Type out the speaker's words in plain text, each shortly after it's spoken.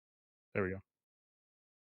There we go.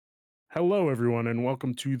 Hello, everyone, and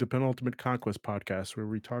welcome to the Penultimate Conquest podcast, where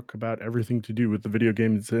we talk about everything to do with the video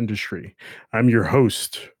games industry. I'm your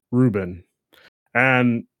host, Ruben,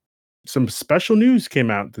 and some special news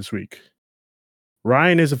came out this week.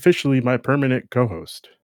 Ryan is officially my permanent co-host.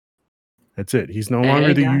 That's it. He's no longer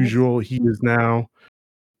Hey, the guys. usual. He is now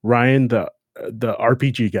Ryan, the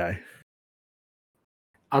RPG guy.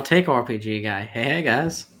 I'll take RPG guy. Hey,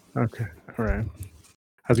 guys. Okay, all right.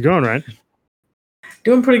 How's it going, Ryan?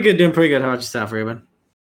 Doing pretty good. How about yourself, Ruben?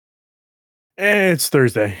 It's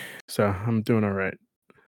Thursday, so I'm doing all right.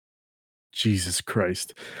 Jesus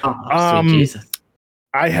Christ. Oh, sweet Jesus.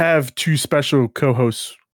 I have two special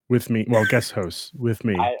co-hosts with me, well, guest hosts with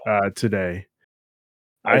me today.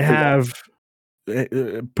 I have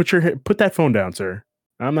put that phone down, sir.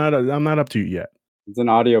 I'm not up to you yet. It's an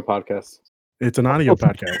audio podcast. It's an audio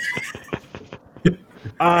podcast.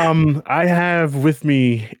 I have with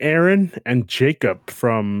me Aaron and Jacob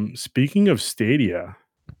from Speaking of Stadia.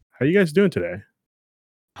 How you guys doing today?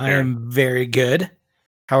 I am very good.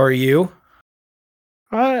 How are you?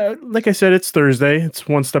 Like I said, it's Thursday. It's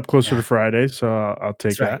one step closer to Friday, so I'll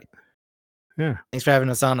take that. Yeah. Thanks for having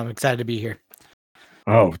us on. I'm excited to be here.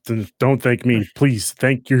 Oh, don't thank me. Please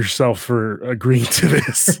thank yourself for agreeing to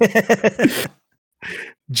this.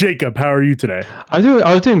 Jacob, how are you today?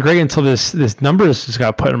 I was doing great until this numbers just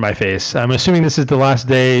got put in my face. I'm assuming this is the last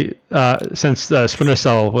day since Splinter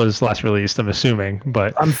Cell was last released. I'm assuming,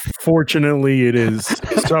 but unfortunately, it is.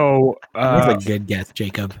 So that's a good guess,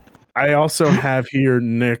 Jacob. I also have here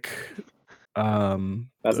Nick.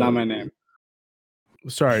 That's not my name.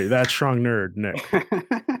 Sorry, that strong nerd, Nick.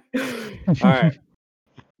 All right.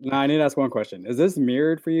 Now I need to ask one question. Is this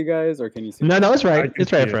mirrored for you guys, or can you see? No, it's right.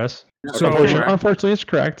 It's right for us. So unfortunately, it's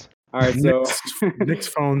correct. All right. So Nick's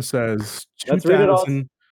phone says. Let's read it all.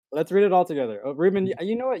 Let's read it all together. Oh, Ruben,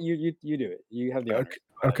 you know what? You do it. You have the honor.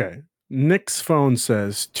 Okay. Nick's phone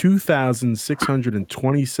says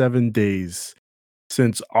 2,627 days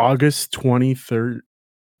since August 23rd,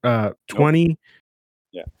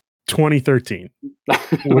 2013,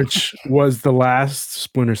 which was the last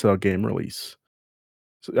Splinter Cell game release.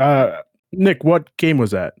 Nick, what game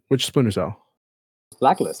was that? Which Splinter Cell?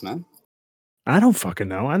 Blacklist, man. I don't fucking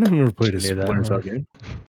know. I never played a Splinter Cell game.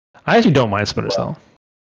 I actually don't mind Splinter Cell.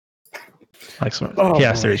 Like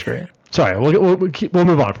series great. Sorry, we'll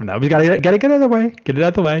move on from that. We gotta get it out of the way. Get it out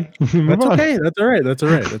of the way. That's okay. That's all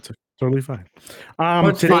right. That's totally fine.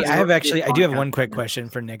 Today, I do have one quick question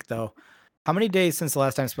for Nick though. How many days since the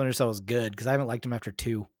last time Splinter Cell was good? Because I haven't liked him after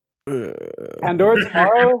 2. Pandora's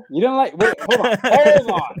Tomorrow? You didn't like? Wait,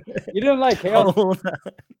 hold on. You didn't like Chaos?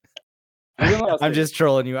 I'm just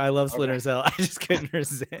trolling you. I love Splinter Cell. I just couldn't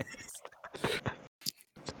resist.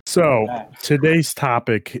 So today's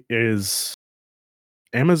topic is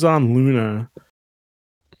Amazon Luna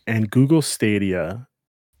and Google Stadia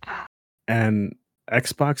and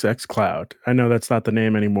Xbox X Cloud. I know that's not the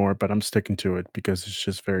name anymore, but I'm sticking to it because it's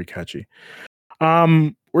just very catchy.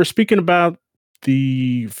 We're speaking about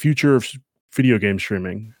the future of video game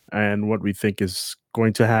streaming and what we think is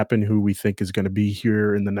going to happen, who we think is going to be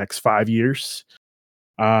here in the next 5 years.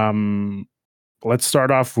 Let's start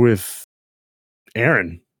off with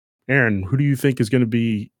Aaron. Aaron, who do you think is going to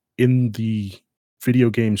be in the video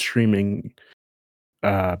game streaming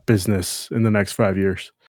business in the next 5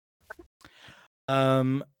 years?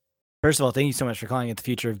 First of all, thank you so much for calling it the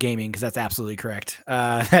future of gaming, because that's absolutely correct.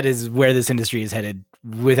 That is where this industry is headed,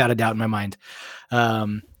 without a doubt in my mind.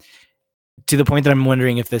 To the point that I'm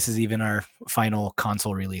wondering if this is even our final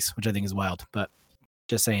console release, which I think is wild, but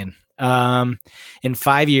just saying. In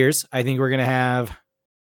 5 years, I think we're going to have...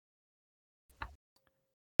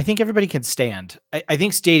 I think everybody can stand. I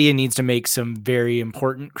think Stadia needs to make some very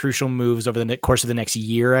important, crucial moves over the course of the next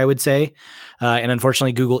year, I would say. And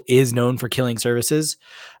unfortunately, Google is known for killing services.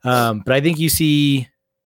 But I think you see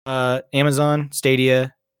Amazon,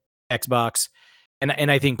 Stadia, Xbox,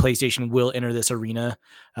 and I think PlayStation will enter this arena,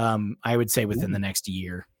 I would say, within the next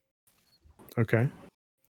year. Okay.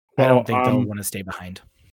 Well, I don't think they'll want to stay behind.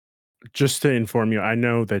 Just to inform you, I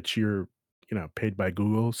know that you're paid by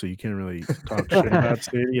Google, so you can't really talk shit about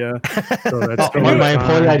Stadia. So that's my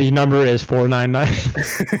employee ID number is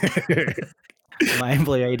 499. My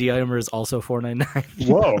employee ID number is also 499.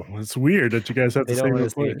 Whoa, it's weird that you guys have the same employee.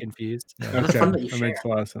 employee. Confused. Yeah. Okay, that makes a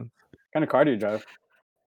lot of sense. What kind of car do you drive?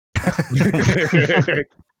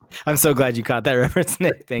 I'm so glad you caught that reference,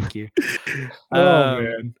 Nick. Thank you.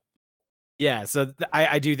 Man. Yeah, so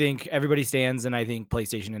I do think everybody stands, and I think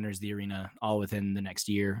PlayStation enters the arena all within the next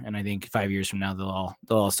year, and I think 5 years from now they'll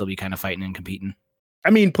all still be kind of fighting and competing. I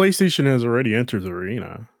mean, PlayStation has already entered the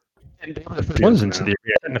arena. One's in Stadia,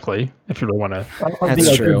 technically, if you really want to.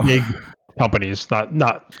 That's true. Big companies,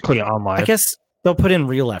 not clicking online. I guess they'll put in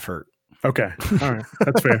real effort. Okay. All right.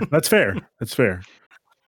 That's fair. That's fair.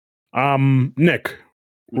 Nick,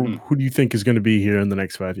 who do you think is going to be here in the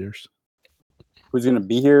next 5 years? Who's going to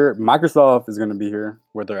be here? Microsoft is going to be here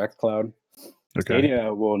with their xCloud. Okay.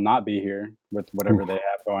 Stadia will not be here with whatever they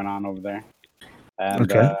have going on over there.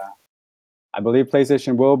 And I believe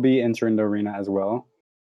PlayStation will be entering the arena as well.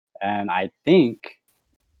 And I think,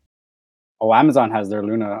 Amazon has their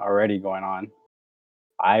Luna already going on.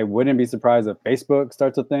 I wouldn't be surprised if Facebook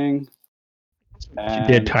starts a thing. She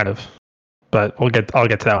did kind of, but I'll get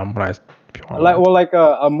to that one when like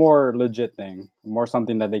a more legit thing, more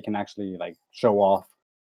something that they can actually like show off.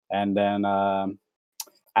 And then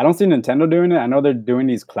I don't see Nintendo doing it. I know they're doing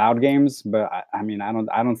these cloud games, but I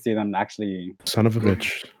don't see them actually. Son of a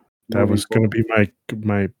bitch. That was going to be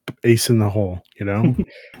my ace in the hole, you know?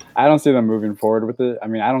 I don't see them moving forward with it. I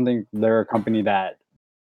mean, I don't think they're a company that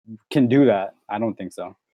can do that. I don't think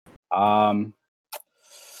so. I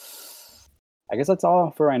guess that's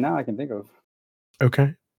all for right now I can think of.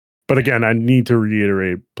 Okay. But again, I need to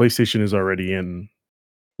reiterate, PlayStation is already in.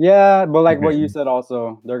 Yeah, but like what you said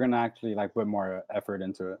also, they're going to actually like put more effort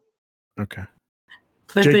into it. Okay.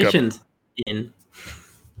 PlayStation's in.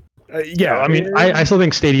 Yeah, I mean, I still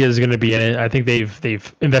think Stadia is going to be in it. I think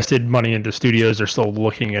they've invested money into studios. They're still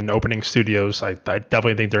looking and opening studios. I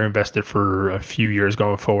definitely think they're invested for a few years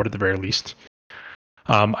going forward at the very least.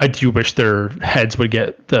 I do wish the heads of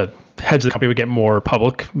the company would get more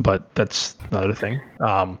public, but that's another thing.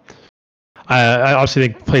 I obviously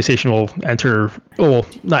think PlayStation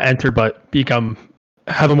not enter, but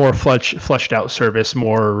have a more fleshed out service,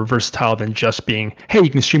 more versatile than just being, hey, you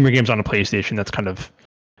can stream your games on a PlayStation. That's kind of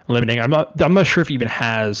limiting. I'm not sure if it even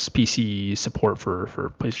has PC support for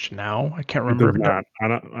PlayStation Now. I can't remember. It does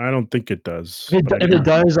not. I don't think it does. If it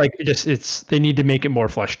does, like they need to make it more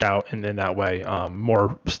fleshed out in that way.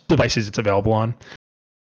 More devices it's available on.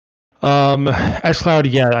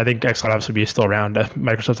 xCloud, yeah, I think xCloud obviously be still around.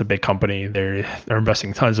 Microsoft's a big company. They're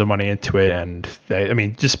investing tons of money into it, and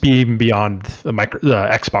just even beyond the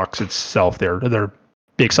Xbox itself, they're a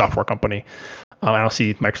big software company. I don't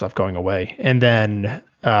see Microsoft going away. And then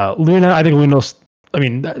Luna, I think Luna's. I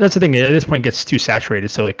mean, that's the thing. At this point, it gets too saturated.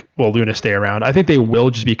 So, like, will Luna stay around? I think they will,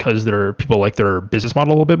 just because people like their business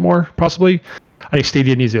model a little bit more. Possibly, I think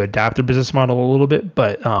Stadia needs to adapt their business model a little bit,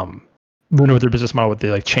 but Luna with their business model with the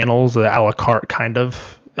like channels, the a la carte kind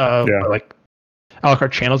of, like a la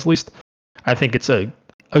carte channels at least. I think it's a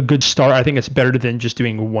good start. I think it's better than just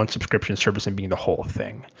doing one subscription service and being the whole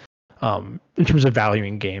thing. In terms of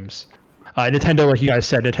valuing games. Nintendo, like you guys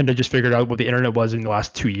said, Nintendo just figured out what the internet was in the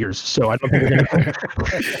last 2 years. So I don't think they're going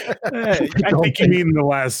to. I think you mean the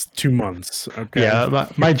last 2 months. Okay. Yeah,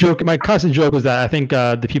 my constant joke was that I think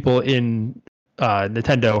the people in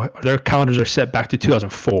Nintendo, their calendars are set back to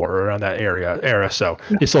 2004 or around that era. So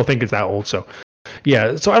they still think it's that old. So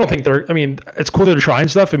yeah, so I don't think I mean, it's cool that they're trying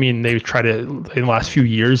stuff. I mean, they've tried it in the last few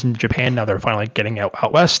years in Japan. Now they're finally getting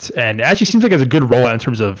out west, and it actually seems like it's a good rollout in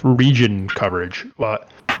terms of region coverage. But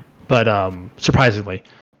surprisingly,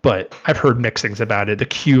 but I've heard mixed things about it. The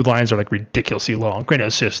queue lines are like ridiculously long. Granted,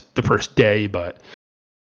 it's just the first day, but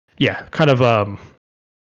yeah, kind of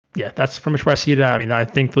that's pretty much where I see it at. I mean, I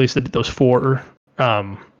think at least those four.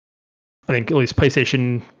 I think at least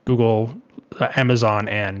PlayStation, Google, Amazon,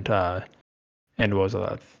 and what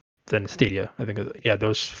was then Stadia. I think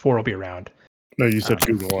those four will be around. No, you said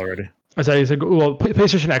Google already. I said well,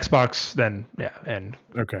 PlayStation, Xbox, then and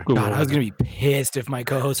okay. Google. God, I was gonna be pissed if my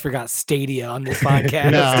co-host forgot Stadia on this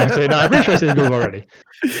podcast. no, I'm pretty sure I said Google already.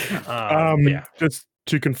 Just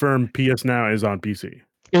to confirm, PS Now is on PC.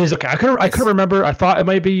 It is okay. I couldn't remember. I thought it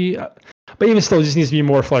might be, but even still, it just needs to be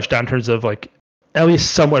more fleshed out in terms of like at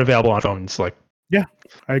least somewhat available on phones. Like, yeah,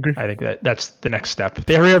 I agree. I think that's the next step. If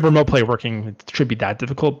they already have remote play working, it shouldn't be that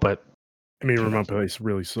difficult. But I mean, remote play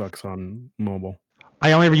really sucks on mobile.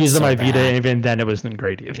 I only ever used it on my Vita, and even then, it wasn't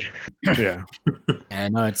great either. Yeah. I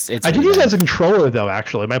know it's. I did use it as a controller though.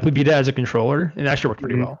 Actually, I played Vita as a controller, and it actually worked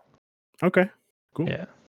pretty well. Okay. Cool. Yeah.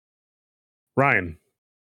 Ryan,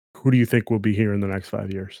 who do you think will be here in the next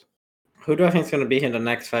 5 years? Who do I think is going to be here in the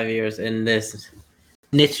next 5 years in this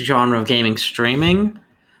niche genre of gaming streaming?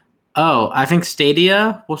 Oh, I think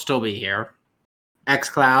Stadia will still be here.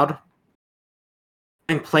 xCloud.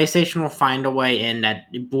 I think PlayStation will find a way in that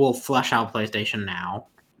will flesh out PlayStation Now.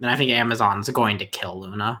 And I think Amazon's going to kill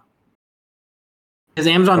Luna. Because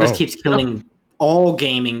Amazon just keeps killing all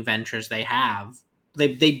gaming ventures they have.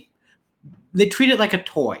 They treat it like a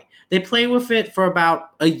toy. They play with it for about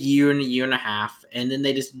a year and a half, and then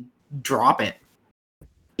they just drop it.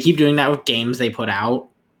 keep doing that with games they put out,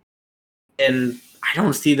 and I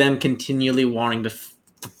don't see them continually wanting to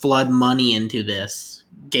flood money into this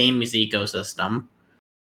games ecosystem.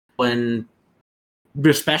 When,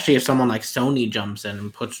 especially if someone like Sony jumps in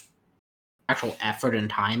and puts actual effort and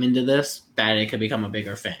time into this, that it could become a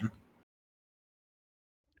bigger thing.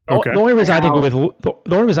 Okay. The only reason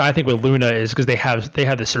I think with Luna is because they have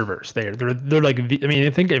the servers. They're like, I mean,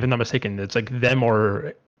 I think if I'm not mistaken, it's like them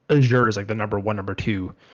or Azure is like the number 1, number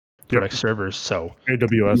 2 for like servers. So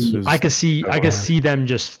AWS is. I could see them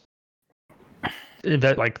just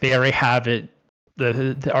that, like, they already have it.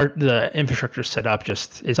 The infrastructure set up,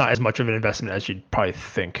 just it's not as much of an investment as you'd probably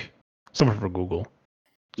think. Somewhere for Google.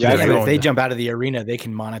 Yeah, But if they jump out of the arena, they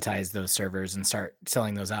can monetize those servers and start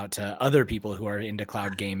selling those out to other people who are into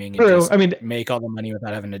cloud gaming and just make all the money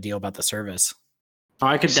without having to deal about the service.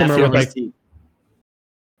 I could Similar definitely with, see.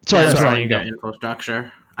 Sorry, their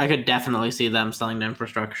infrastructure. I could definitely see them selling the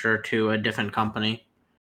infrastructure to a different company.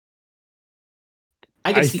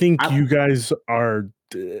 I think you guys are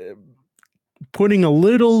putting a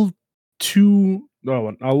little too,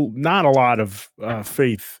 not a lot of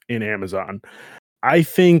faith in Amazon. I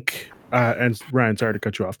think, and Ryan, sorry to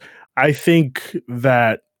cut you off. I think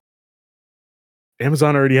that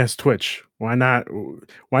Amazon already has Twitch. Why not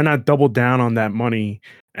double down on that money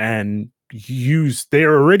and they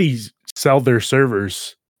already sell their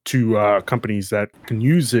servers to companies that can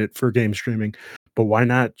use it for game streaming, but why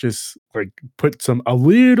not just like put a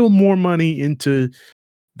little more money into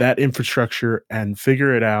that infrastructure and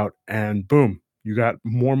figure it out, and boom, you got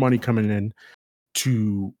more money coming in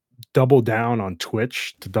to double down on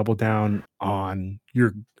Twitch, to double down on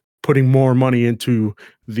you're putting more money into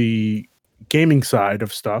the gaming side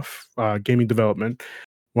of stuff, gaming development.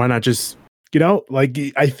 Why not just, like,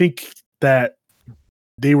 I think that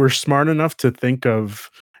they were smart enough to think of,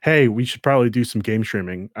 hey, we should probably do some game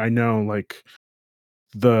streaming. I know, like,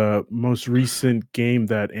 the most recent game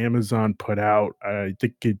that Amazon put out, I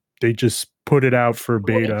think they just put it out for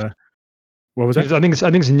beta. What was that? I think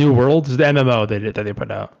it's New World. It's the MMO that they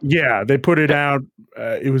put out. Yeah, they put it out.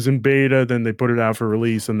 It was in beta, then they put it out for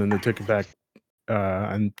release, and then they took it back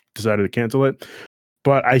and decided to cancel it.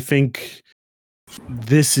 But I think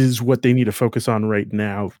this is what they need to focus on right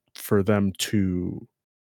now for them to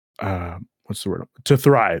what's the word? To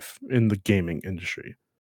thrive in the gaming industry.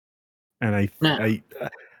 And I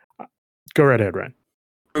go right ahead, Ryan.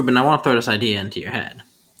 Ruben, I want to throw this idea into your head.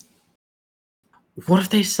 What if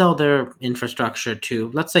they sell their infrastructure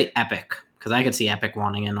to, let's say, Epic? Because I could see Epic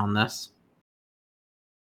wanting in on this.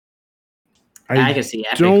 I could see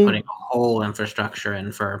Epic putting a whole infrastructure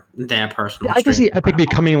in for their personal. I can see Epic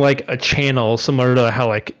becoming like a channel similar to how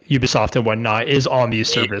like Ubisoft and whatnot is on these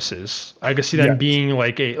services. I could see them being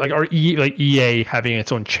like EA having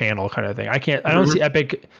its own channel kind of thing. I don't see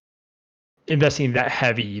Epic investing that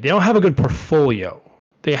heavy. They don't have a good portfolio.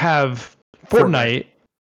 They have Fortnite,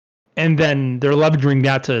 and then they're leveraging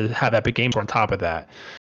that to have Epic Games on top of that.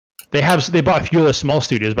 They bought a few of the small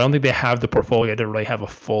studios, but I don't think they have the portfolio to really have a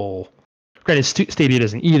full. Granted, Stadia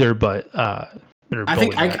doesn't either, but I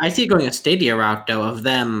think I see it going a Stadia route though, of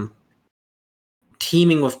them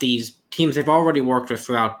teaming with these teams they've already worked with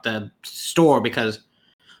throughout the store. Because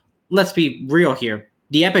let's be real here,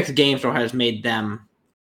 the Epic Game Store has made them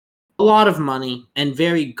a lot of money and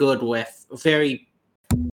very well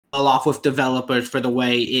off with developers for the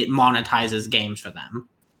way it monetizes games for them.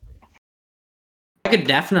 I could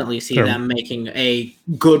definitely see them making a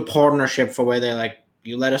good partnership for where they're like,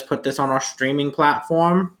 you let us put this on our streaming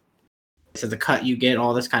platform. This is the cut you get,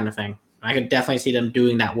 all this kind of thing. I could definitely see them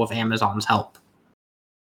doing that with Amazon's help.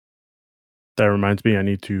 That reminds me, I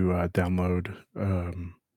need to download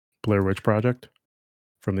Blair Witch Project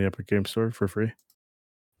from the Epic Game Store for free.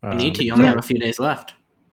 You need to. You only have a few days left.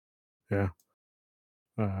 Yeah.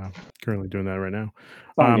 Currently doing that right now.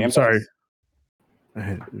 Sorry.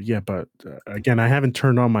 Yeah, but again, I haven't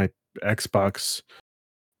turned on my Xbox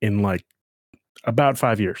in like about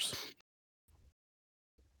 5 years.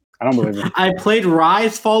 I don't believe it. I played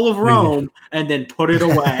Rise Fall of Rome and then put it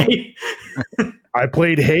away. I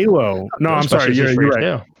played Halo. No, I'm sorry. You're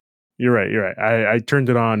right. You're right. I turned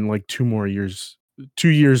it on like 2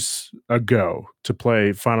 years ago to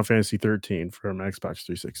play Final Fantasy 13 from Xbox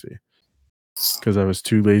 360 because I was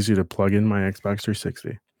too lazy to plug in my Xbox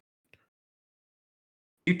 360.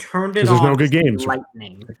 You turned it on. There's no good games.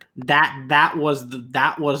 Lightning. That was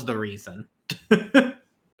the reason.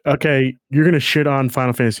 Okay, you're gonna shit on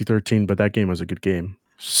Final Fantasy 13, but that game was a good game.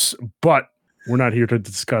 But we're not here to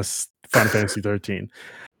discuss Final Fantasy 13.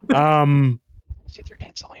 13's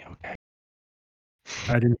only okay.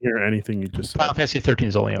 I didn't hear anything you just said. Final Fantasy 13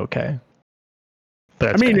 is only okay.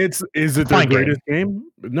 But I mean, is it their fine game. greatest game?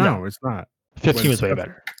 No, it's not. 15 was way When-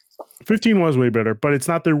 better. 15 was way better, but it's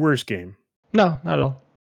not their worst game. No, not at all.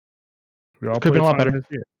 We all Could be played a lot Final better.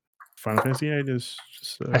 Fantasy VIII. Final Fantasy VIII is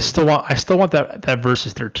just. I still want that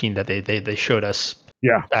versus 13 that they showed us.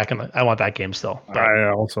 Yeah. Back in I want that game still. But I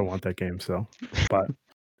also want that game still, but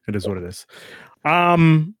it is what it is.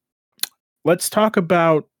 Let's talk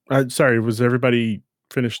about. Sorry, was everybody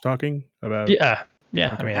finished talking about? yeah.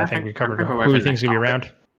 Okay. I mean, I think we covered I'm who we think's gonna be around.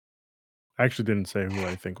 I actually didn't say who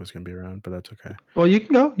I think was going to be around, but that's okay. Well, you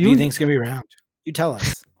can go. Who do you think's gonna be around? You tell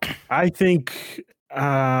us. I think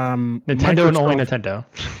Nintendo and only Nintendo.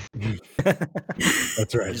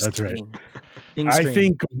 That's right. That's right. King I Stream.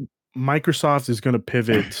 think Microsoft is going to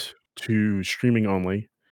pivot to streaming only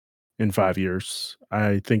in 5 years.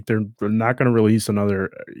 I think they're not going to release another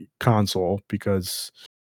console because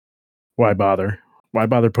why bother? Why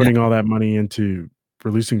bother putting all that money into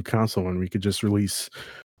releasing a console when we could just release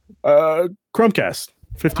Chromecast?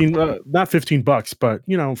 15 not $15, but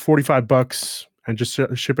 $45 and just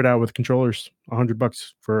ship it out with controllers.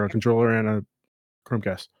 $100 for a controller and a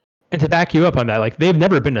Chromecast. And to back you up on that, like they've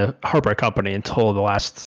never been a hardware company until the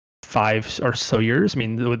last 5 or so years. I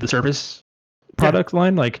mean, with the service product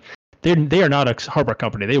line, like they are not a hardware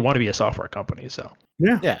company. They want to be a software company. So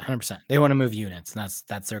Yeah, 100%. They want to move units, and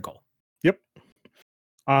that's their goal. Yep.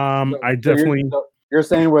 So I definitely. You're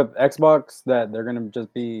saying with Xbox that they're gonna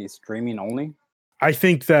just be streaming only? I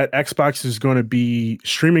think that Xbox is going to be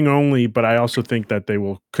streaming only, but I also think that they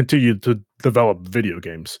will continue to develop video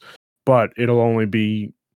games, but it'll only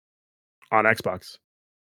be on Xbox,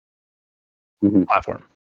 platform.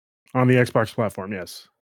 on the Xbox platform. Yes.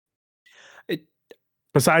 It-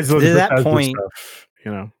 Besides the to that Bethesda point- stuff,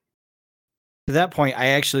 To that point, I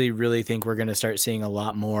actually really think we're going to start seeing a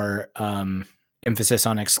lot more emphasis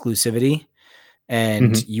on exclusivity.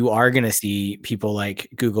 And you are going to see people like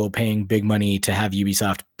Google paying big money to have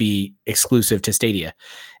Ubisoft be exclusive to Stadia.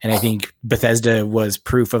 And I think Bethesda was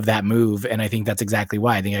proof of that move. And I think that's exactly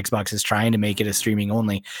why. I think Xbox is trying to make it a streaming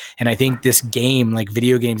only. And I think this game, like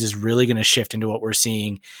video games, is really going to shift into what we're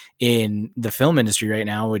seeing in the film industry right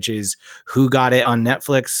now, which is who got it on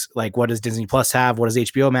Netflix? Like, what does Disney Plus have? What does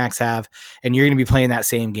HBO Max have? And you're going to be playing that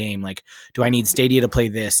same game. Like, do I need Stadia to play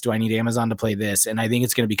this? Do I need Amazon to play this? And I think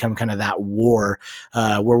it's going to become kind of that war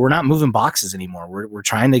where we're not moving boxes anymore. We're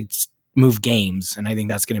trying to move games. And I think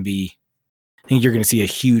that's going to be, I think you're going to see a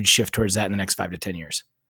huge shift towards that in the next 5 to 10 years.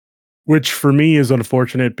 which for me is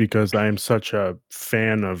unfortunate because I am such a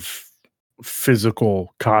fan of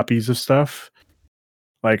physical copies of stuff.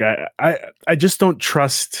 Like I just don't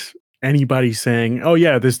trust anybody saying, "Oh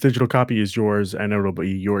yeah, this digital copy is yours and it'll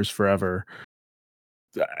be yours forever."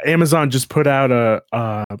 Amazon just put out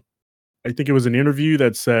I think it was an interview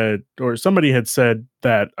that said, or somebody had said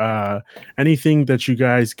that anything that you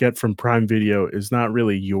guys get from Prime Video is not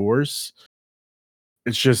really yours.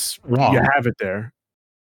 It's just Wrong. you have it there.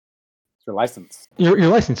 It's your license. You're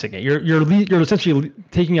licensing it. You're essentially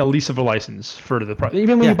taking a lease of a license for the product.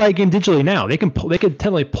 Even when you buy a game digitally now, they can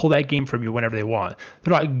technically pull that game from you whenever they want.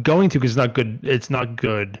 They're not going to because it's not good. It's not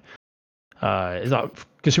good. It's not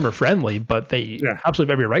consumer friendly, but they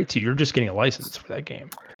absolutely have every right to. You're just getting a license for that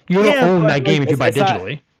game. You don't own that game if you buy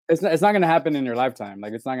digitally. It's not going to happen in your lifetime.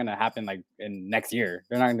 Like it's not going to happen like in next year.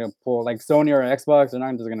 They're not going to pull like Sony or Xbox. They're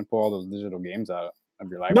not just going to pull all those digital games out of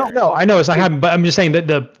your library. No, I know it's not happening, but I'm just saying that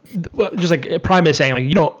just like Prime is saying, like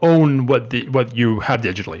you don't own what you have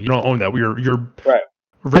digitally. You don't own that. You're right.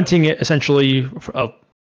 renting it essentially,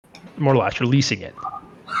 more or less. You're leasing it.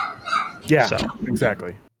 Yeah, So.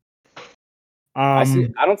 exactly. I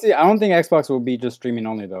don't think Xbox will be just streaming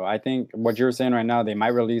only though. I think what you're saying right now, they might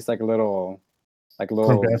release like a little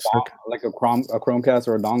Chromecast. like a Chromecast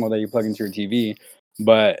or a dongle that you plug into your TV.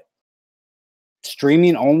 But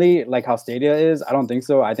streaming only, like how Stadia is, I don't think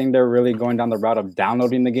so. I think they're really going down the route of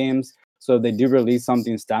downloading the games. So if they do release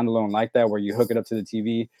something standalone like that, where you hook it up to the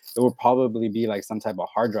TV, it will probably be like some type of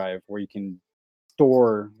hard drive where you can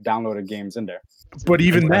store downloaded games in there. But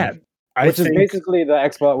even that, Which is basically the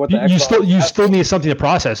Xbox. What the Xbox you still need something to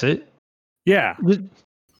process it. Yeah.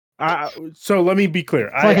 So let me be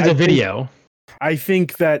clear. It's like it's a video. I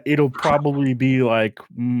think that it'll probably be like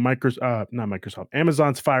Amazon's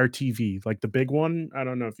Fire TV, like the big one. I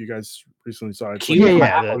don't know if you guys recently saw it. It's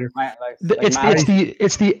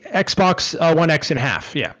the Xbox One X in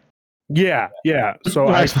half. Yeah. Yeah. So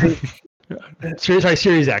I think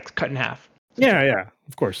Series X cut in half. Yeah,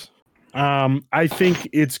 of course. I think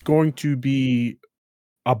it's going to be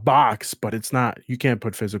a box, but it's not. You can't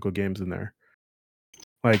put physical games in there.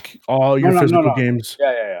 Like all your physical games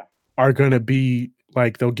are going to be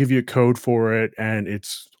like they'll give you a code for it, and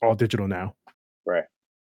it's all digital now. Right.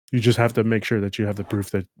 You just have to make sure that you have the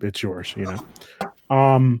proof that it's yours.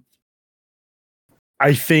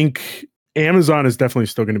 I think Amazon is definitely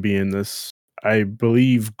still going to be in this. I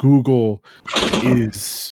believe Google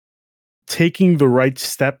is taking the right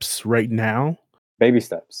steps right now. Baby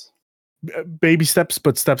steps. Baby steps,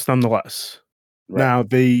 but steps nonetheless. Right. Now,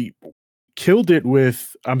 they killed it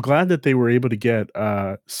with, I'm glad that they were able to get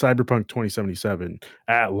Cyberpunk 2077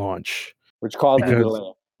 at launch. Which caused the Because-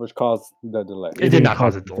 delay. Which caused the delay. It did not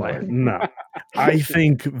cause a delay. No. I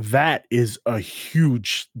think that is a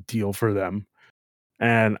huge deal for them.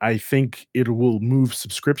 And I think it will move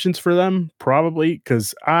subscriptions for them, probably,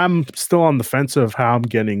 because I'm still on the fence of how I'm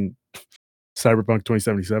getting Cyberpunk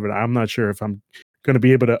 2077. I'm not sure if I'm going to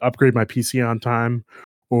be able to upgrade my PC on time,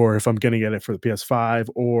 or if I'm going to get it for the PS5,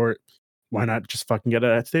 or why not just fucking get it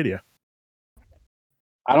at Stadia?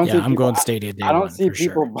 I don't Yeah, see I'm people- going Stadia day I don't one see for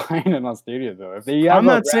people sure. buying it on Stadia though. If they have I'm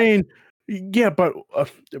a not saying, yeah, but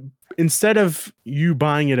instead of you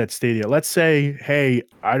buying it at Stadia, let's say, hey,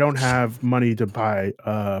 I don't have money to buy.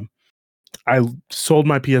 I sold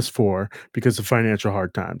my PS4 because of financial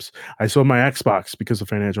hard times. I sold my Xbox because of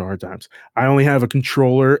financial hard times. I only have a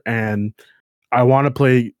controller and I want to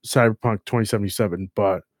play Cyberpunk 2077,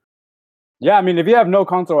 but yeah, I mean, if you have no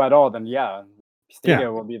console at all, then yeah,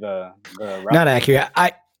 Stadia will be the route. Not accurate.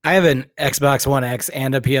 I have an Xbox One X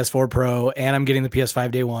and a PS4 Pro, and I'm getting the PS5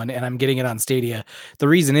 day one, and I'm getting it on Stadia. The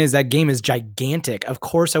reason is that game is gigantic. Of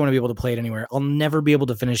course, I want to be able to play it anywhere. I'll never be able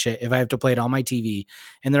to finish it if I have to play it on my TV.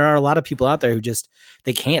 And there are a lot of people out there who just,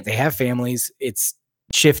 they can't. They have families. It's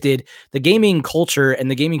shifted. The gaming culture and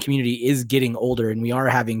the gaming community is getting older, and we are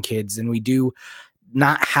having kids, and we do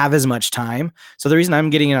not have as much time. So the reason I'm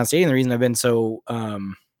getting it on Stadia, and the reason I've been so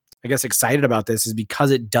I guess excited about this, is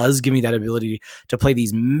because it does give me that ability to play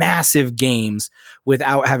these massive games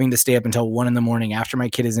without having to stay up until 1 a.m. after my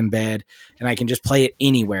kid is in bed, and I can just play it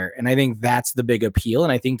anywhere. And I think that's the big appeal.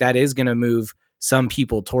 And I think that is going to move some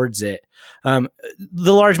people towards it. The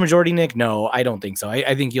large majority, Nick, no, I don't think so.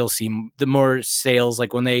 I think you'll see the more sales,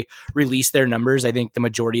 like when they release their numbers, I think the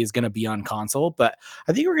majority is going to be on console, but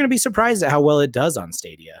I think we're going to be surprised at how well it does on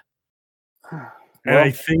Stadia. and Well,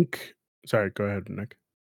 I think, sorry, go ahead, Nick.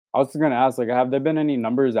 I was just gonna ask, like, have there been any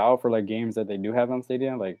numbers out for like games that they do have on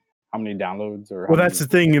Stadia? Like, how many downloads or? Well, how that's the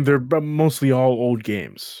many... thing. They're mostly all old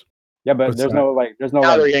games. Yeah, but what's there's that? no like, there's no Now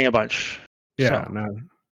they're like, getting a bunch. Yeah, So- no.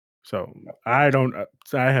 So I don't.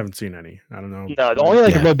 I haven't seen any. I don't know. No, the only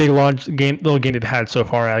like Yeah. real big launch game, little game they've had so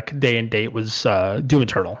far, like day and date, was Doom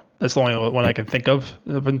Eternal. That's the only one I can think of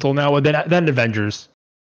up until now. Well, then Avengers.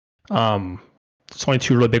 It's only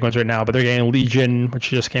two really big ones right now, but they're getting Legion, which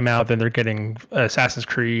just came out. Then they're getting Assassin's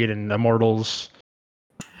Creed and Immortals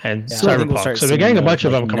and Yeah, I think we'll Cyberpunk. start So they're seeing getting a those, bunch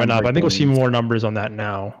of like, them coming up. I numbered think we'll see games. more numbers on that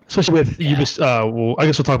now, especially with Yeah. Ubisoft. Well, I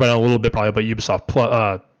guess we'll talk about it in a little bit probably, but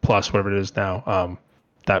Ubisoft Plus, whatever it is now,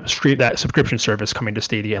 that subscription service coming to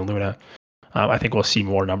Stadia and Luna. I think we'll see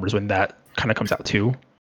more numbers when that kind of comes out too.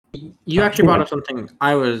 You actually brought up something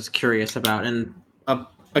I was curious about, and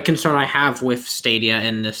a concern I have with Stadia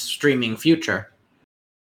in this streaming future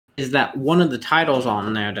is that one of the titles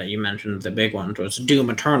on there that you mentioned, the big ones, was Doom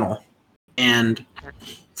Eternal. And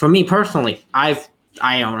for me personally, I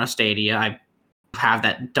own a Stadia. I have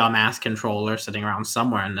that dumbass controller sitting around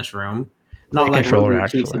somewhere in this room. Not Great like controller, Ruben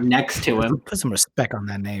keeps actually. next to him. Put some respect on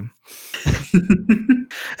that name.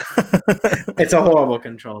 It's a horrible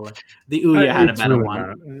controller. The Ouya had a It's better really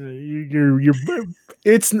one. not.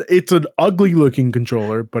 It's an ugly looking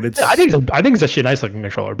controller, but it's. Yeah, I think it's actually a nice looking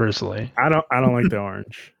controller personally. I don't like the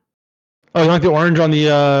orange. Oh, you like the orange on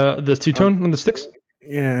the two tone on the sticks?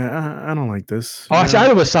 Yeah, I don't like this. Oh, actually, I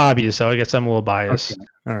have wasabi, so I guess I'm a little biased. Okay.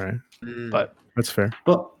 All right, But that's fair.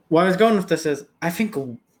 But where I was going with this is, I think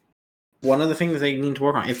one of the things they need to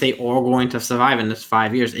work on, if they are going to survive in this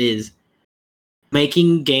 5 years, is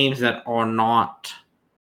making games that are not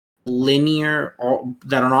linear or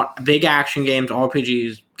that are not big action games,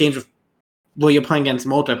 RPGs, games where you're playing against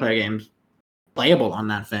multiplayer games, playable on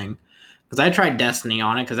that thing. Because I tried Destiny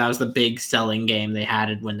on it, because that was the big selling game they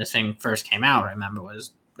had when this thing first came out. I remember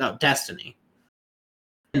was Destiny,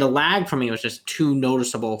 and the lag for me was just too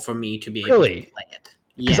noticeable for me to be able Really? to play it.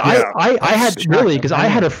 because Yeah. I had That's really because I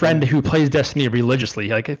had a shocking. friend who plays Destiny religiously,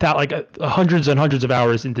 like that, like hundreds and hundreds of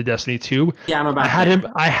hours into Destiny 2. Yeah, I'm about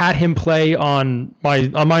I had him play on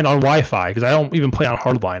mine on Wi-Fi because I don't even play on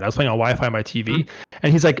hardline. I was playing on Wi-Fi on my TV,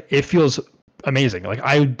 and he's like, it feels amazing. Like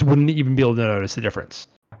I wouldn't even be able to notice the difference.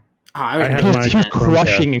 I had He was, my he was Chromecast.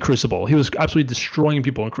 crushing in Crucible. He was absolutely destroying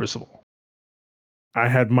people in Crucible. I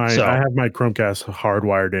had my So- Chromecast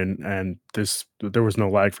hardwired in, and there was no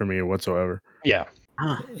lag for me whatsoever. Yeah,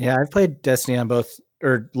 Yeah, I've played Destiny on both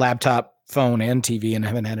or laptop phone and TV and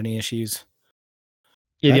haven't had any issues.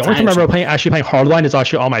 Yeah, the That's only time I awesome. remember playing Hardline is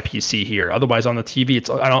actually on my PC here. Otherwise, on the TV, it's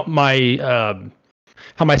I don't my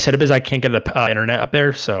how my setup is. I can't get the internet up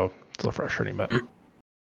there, so it's a little frustrating. But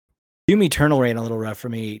Doom Eternal ran a little rough for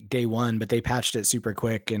me day one, but they patched it super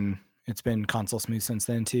quick, and it's been console smooth since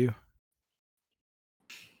then too.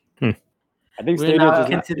 I think We're Stadia now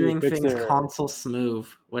just considering fix things their- console smooth,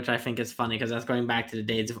 which I think is funny because that's going back to the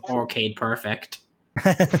days of arcade perfect.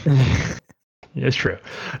 yeah, it's true.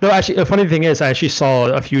 No, actually, the funny thing is, I actually saw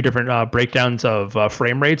a few different breakdowns of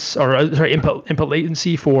frame rates or input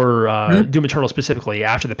latency for Doom Eternal specifically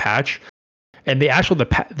after the patch. And the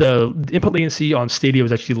input latency on Stadia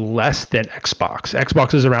was actually less than Xbox.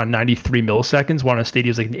 Xbox is around 93 milliseconds, while on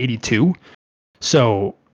Stadia is like 82.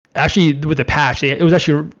 So actually, with the patch, it was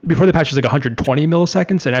actually before the patch was like 120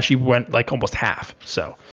 milliseconds, and actually went like almost half.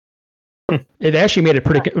 So it actually made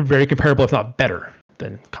it very comparable, if not better,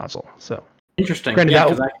 than console. So Interesting. granted, Yeah,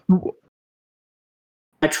 because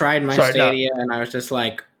I tried my Sorry, no. Stadia and I was just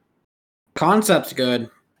like, concept's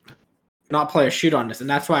good, not play a shoot on this, and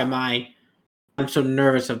that's why I'm so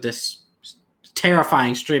nervous of this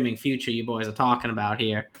terrifying streaming future you boys are talking about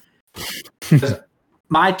here. 'Cause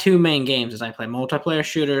my two main games is I play multiplayer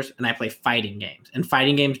shooters and I play fighting games, and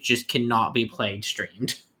fighting games just cannot be played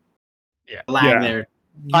streamed. Yeah. Lag Yeah. there.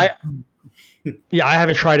 I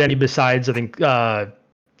haven't tried any besides I think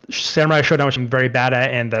Samurai Showdown, which I'm very bad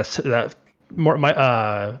at, and the more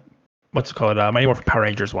my what's it called my Morphin Power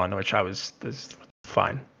Rangers one, which is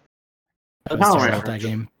fine. I Power was terrible Rangers. at that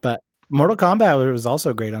game, but Mortal Kombat was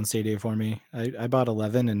also great on Stadia for me. I bought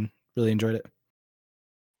 11 and really enjoyed it.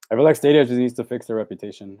 I feel like Stadia just needs to fix their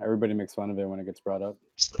reputation. Everybody makes fun of it when it gets brought up.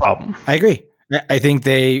 It's the problem. I agree. I think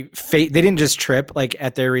they didn't just trip like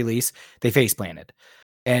at their release; they face planted,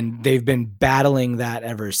 and they've been battling that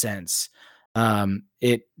ever since.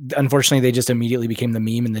 It unfortunately they just immediately became the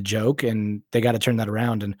meme and the joke, and they got to turn that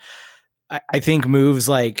around. And I think moves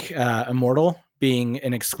like Immortal being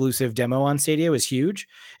an exclusive demo on Stadia was huge,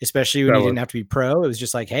 especially when you didn't have to be pro. It was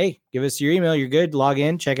just like, hey, give us your email, you're good, log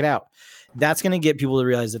in, check it out. That's going to get people to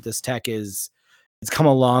realize that this tech it's come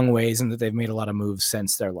a long ways and that they've made a lot of moves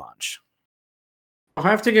since their launch. I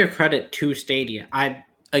have to give credit to Stadia.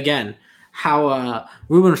 How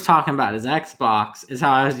Ruben was talking about his Xbox is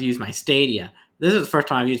how I was to use my Stadia. This is the first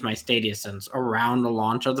time I've used my Stadia since around the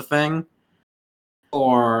launch of the thing.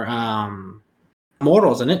 Or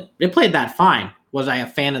Mortals, and it played that fine. Was I a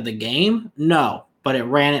fan of the game? No, but it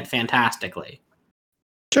ran it fantastically.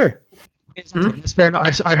 Sure. It's fair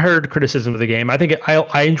enough. I heard criticism of the game. I think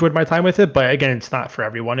I enjoyed my time with it, but again, it's not for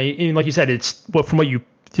everyone. And like you said, it's from what you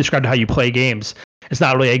described how you play games. It's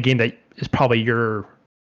not really a game that is probably your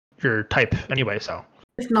type anyway. So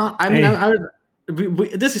It's not. I mean,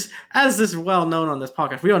 this is well known on this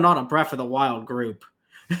podcast. We are not a Breath of the Wild group.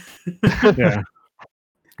 Yeah.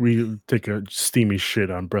 We take a steamy shit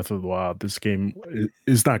on Breath of the Wild. This game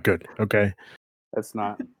is not good. Okay. That's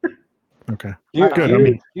not. Okay. Huge, Good. Huge, I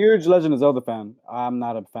mean, huge Legend of Zelda fan. I'm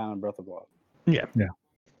not a fan of Breath of the Wild. yeah. Yeah.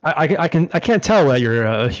 I can't tell that you're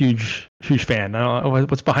a huge fan. I don't know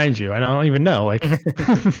what's behind you. I don't even know. Like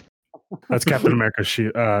that's Captain America's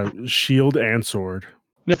shield and sword.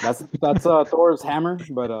 That's Thor's hammer,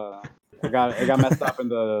 but it got messed up in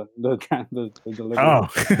the delivery. Oh.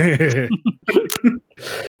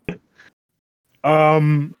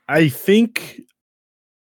 I think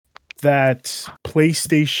that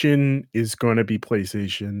PlayStation is going to be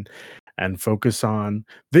PlayStation and focus on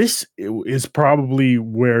this is probably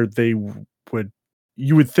where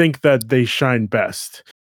you would think that they shine best.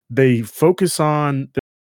 They focus on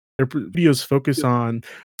their videos focus on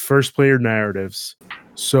first player narratives.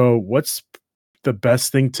 So what's the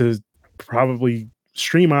best thing to probably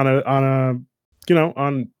stream on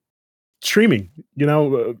streaming?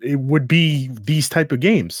 It would be these type of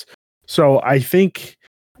games. So I think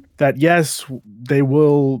that yes, they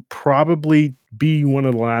will probably be one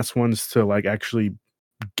of the last ones to like actually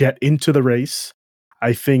get into the race.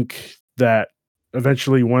 I think that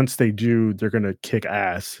eventually once they do, they're going to kick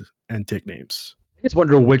ass and take names. I just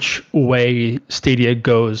wonder which way Stadia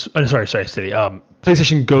goes. Stadia.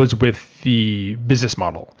 PlayStation goes with the business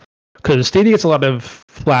model, because Stadia gets a lot of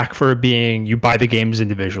flack for being you buy the games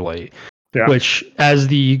individually. Yeah. Which, as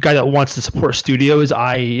the guy that wants to support studios,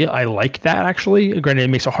 I like that actually. Granted, it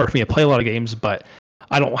makes it hard for me to play a lot of games, but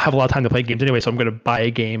I don't have a lot of time to play games anyway, so I'm going to buy a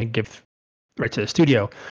game and give right to the studio.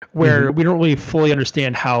 Where we don't really fully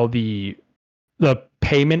understand how the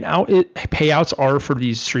payouts are for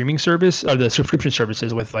these streaming service or the subscription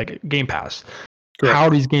services with like Game Pass. Correct. How are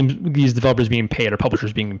these developers being paid or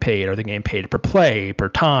publishers being paid? Are they getting paid per play, per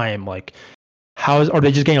time? Like are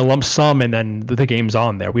they just getting a lump sum and then the game's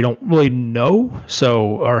on there? We don't really know.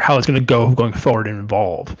 So, or how it's going to go going forward and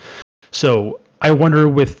evolve. So I wonder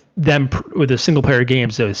with the single player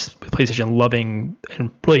games, those PlayStation loving and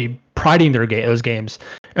really priding those games,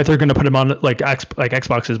 if they're going to put them on like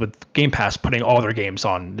Xboxes with Game Pass, putting all their games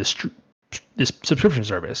on this subscription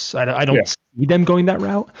service. I don't see them going that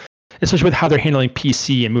route, especially with how they're handling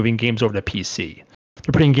PC and moving games over to PC.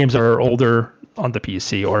 They're putting games that are older on the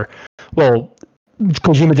PC, or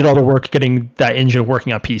Kojima did all the work getting that engine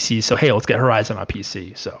working on PC. So hey, let's get Horizon on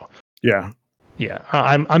PC. So yeah,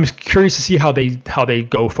 I'm curious to see how they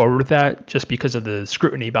go forward with that, just because of the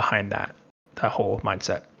scrutiny behind that whole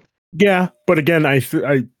mindset. Yeah, but again,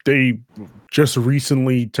 they just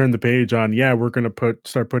recently turned the page on. Yeah, we're going to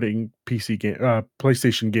start putting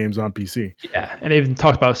PlayStation games on PC. Yeah, and they even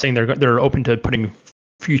talked about saying they're open to putting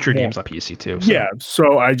future games on PC too. So. Yeah,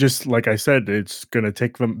 so like I said, it's going to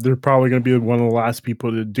take them. They're probably going to be one of the last people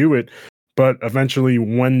to do it, but eventually,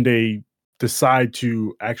 when they decide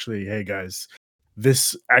to actually, hey guys,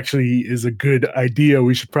 this actually is a good idea,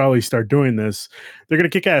 we should probably start doing this. They're going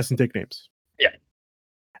to kick ass and take names. Yeah.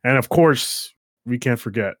 And of course, we can't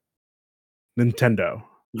forget Nintendo.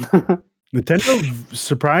 Nintendo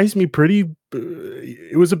surprised me pretty.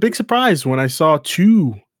 It was a big surprise when I saw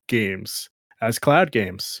 2 games as cloud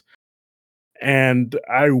games. And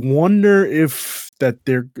I wonder if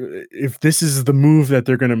this is the move that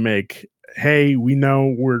they're going to make. Hey, we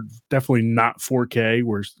know we're definitely not 4K.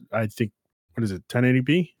 I think, what is it,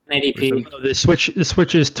 1080p? 1080p. The Switch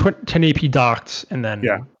is 1080p docked, and then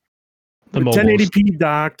the 1080p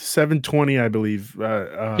docked, 720, I believe.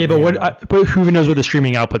 But who knows what the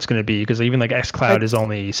streaming output's going to be? Because even like xCloud is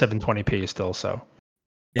only 720p still. So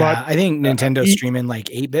yeah, I think Nintendo's streaming like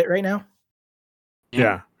 8-bit right now.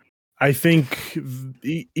 Yeah. I think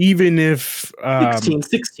even if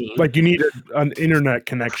 16, like you need an internet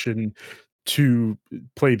connection to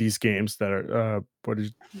play these games that are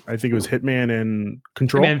I think it was Hitman and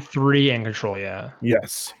Control. Hitman 3 and Control, yeah.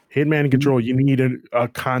 Yes. Hitman and Control, you need a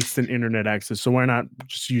constant internet access. So why not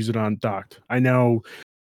just use it on docked? I know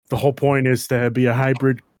the whole point is to be a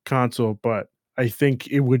hybrid console, but I think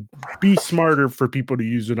it would be smarter for people to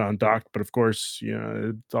use it on docked. But of course,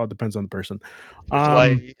 it all depends on the person.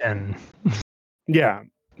 Yeah.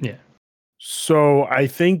 So I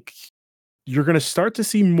think you're going to start to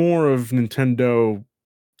see more of Nintendo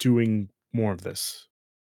doing more of this.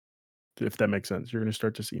 If that makes sense, you're going to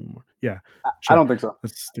start to see more. Yeah. Sure. I don't think so.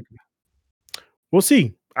 We'll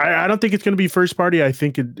see. I don't think it's going to be first party. I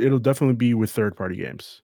think it'll definitely be with third party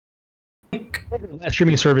games.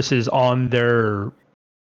 Streaming services on their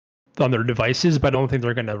devices, but I don't think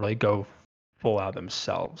they're going to really go full out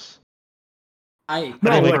themselves. I'm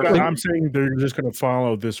saying they're just going to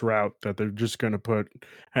follow this route, that they're just going to put,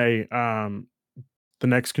 hey, the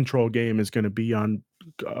next Control game is going to be on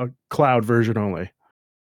a cloud version only.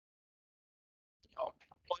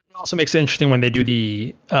 It also makes it interesting when they do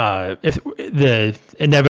if the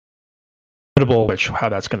inevitable, how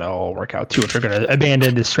that's going to all work out too. If they're going to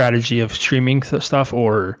abandon the strategy of streaming stuff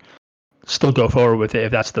or still go forward with it,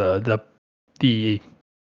 if that's the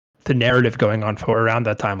narrative going on for around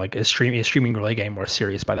that time. Like, is streaming really getting more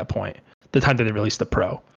serious by that point? The time that they released the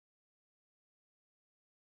Pro.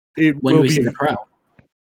 When do we see the Pro?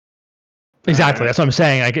 Exactly. That's what I'm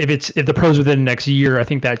saying. Like, if the Pro's within the next year, I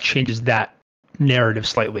think that changes that narrative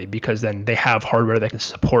slightly, because then they have hardware that can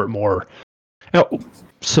support more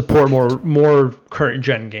current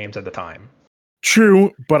gen games at the time.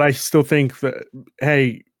 True, but I still think that,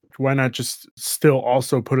 hey, why not just still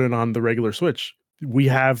also put it on the regular Switch? We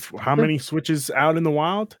have how many Switches out in the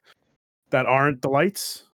wild that aren't the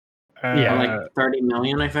lights? Like 30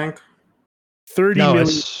 million, I think. 30 million.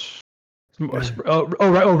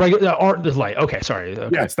 Regular aren't the light. Okay, sorry.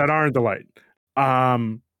 Okay. Yes, that aren't the light.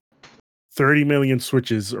 30 million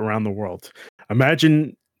Switches around the world.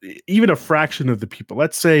 Imagine even a fraction of the people.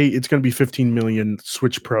 Let's say it's going to be 15 million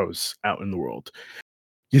Switch Pros out in the world.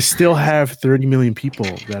 You still have 30 million people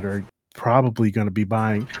that are probably going to be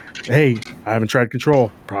buying. Hey, I haven't tried Control.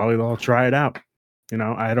 Probably I'll try it out.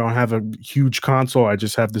 I don't have a huge console. I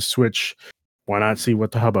just have the Switch. Why not see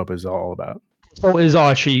what the hubbub is all about? Control is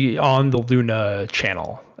actually on the Luna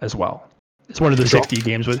channel as well. It's one of the 60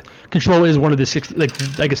 games with Control is one of the 60. Like,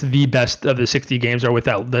 I guess the best of the 60 games are with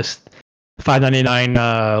that list.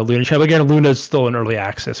 $5.99 Luna channel. Again, Luna's still in early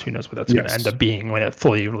access. Who knows what that's going to end up being when it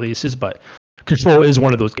fully releases? But Control is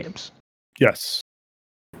one of those games. Yes.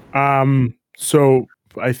 So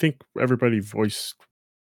I think everybody voiced,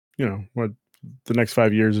 what the next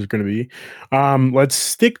 5 years is going to be. Let's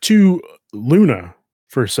stick to Luna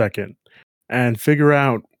for a second and figure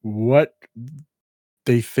out what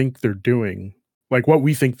they think they're doing, like what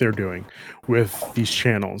we think they're doing with these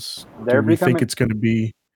channels. They're Do we think becoming- it's going to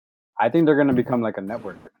be? I think they're going to become like a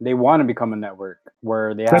network. They want to become a network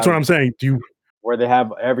where they have. That's what I'm saying. Do you? Where they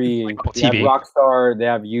have every they have TV. Rockstar, they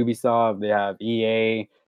have Ubisoft, they have EA,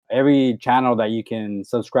 every channel that you can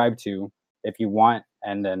subscribe to if you want,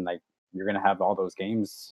 and then like you're gonna have all those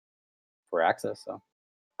games for access. So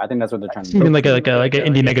I think that's what they're trying to do. Even like an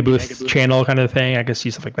indie mega booth channel kind of thing. I can see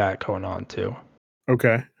stuff like that going on too.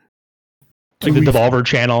 Okay. Like the Devolver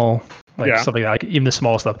channel, like Yeah. stuff like that, like even the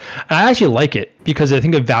small stuff. And I actually like it because I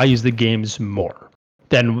think it values the games more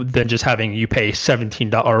than just having you pay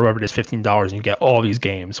 $17 or whatever it is, $15 and you get all these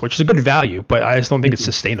games, which is a good value, but I just don't think it's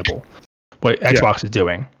sustainable what Xbox is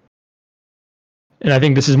doing. And I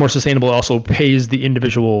think this is more sustainable. It also pays the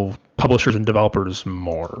individual publishers and developers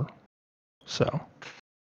more. So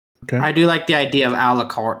Okay. I do like the idea of a la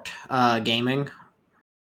carte gaming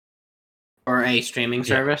or a streaming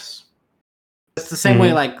service. It's the same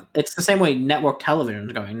way, like it's the same way network television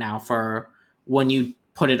is going now for when you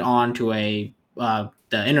put it on to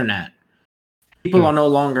the internet. People are no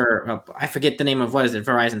longer. I forget the name of what is it?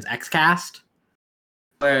 Verizon's XCast,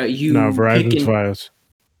 where you Verizon's Fios.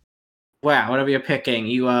 Wow, whatever you're picking,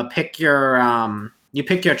 you pick your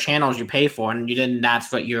channels you pay for, and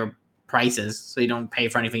that's what your price is, so you don't pay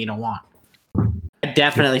for anything you don't want. I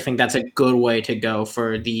definitely think that's a good way to go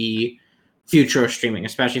for the future of streaming,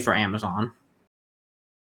 especially for Amazon.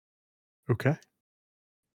 Okay.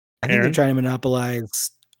 I think Aaron? they're trying to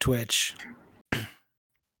monopolize Twitch.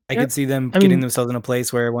 I Yep. could see them I getting mean- themselves in a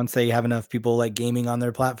place where once they have enough people like gaming on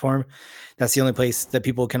their platform, that's the only place that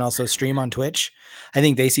people can also stream on Twitch. I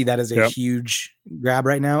think they see that as a Yep. huge grab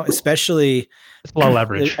right now, especially. it's a lot of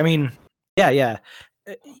leverage. I mean, yeah.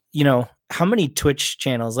 You know, how many Twitch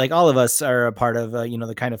channels, like all of us are a part of,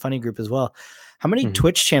 the Kind of Funny group as well. How many Mhm.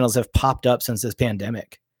 Twitch channels have popped up since this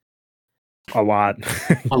pandemic? A lot.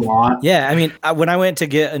 A lot. Yeah, I mean, when I went to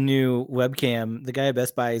get a new webcam, the guy at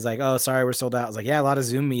Best Buy, he's like, "Oh, sorry, we're sold out." I was like, "Yeah, a lot of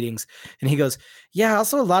Zoom meetings," and he goes, "Yeah,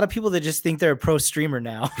 also a lot of people that just think they're a pro streamer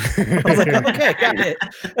now." I was like, "Okay, got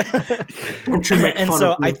it." Don't you make And fun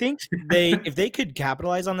so of me. I think if they could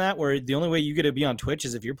capitalize on that, where the only way you get to be on Twitch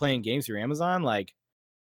is if you're playing games through Amazon, like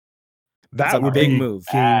That a would big be move.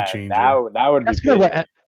 game changer. That would be That's kind of big. what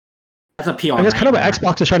That's a PR. I guess kind of what nightmare.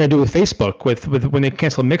 Xbox is trying to do with Facebook, with when they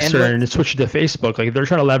cancel Mixer and switch to Facebook. Like they're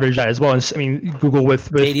trying to leverage that as well. And I mean, Google with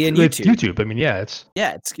Stadia and with YouTube. YouTube. I mean, yeah, it's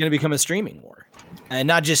It's going to become a streaming war. And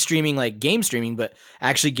not just streaming like game streaming, but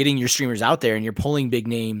actually getting your streamers out there and you're pulling big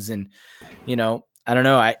names. And, I don't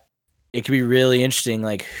know. It could be really interesting.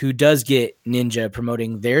 Like who does get Ninja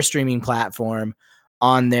promoting their streaming platform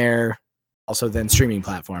on their also then streaming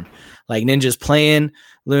platform? Like Ninja's playing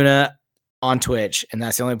Luna on Twitch, and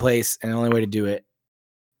that's the only place and the only way to do it.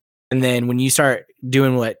 And then when you start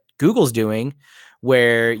doing what Google's doing,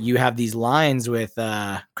 where you have these lines with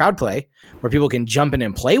Crowdplay, where people can jump in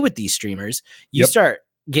and play with these streamers, you start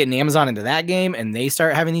getting Amazon into that game, and they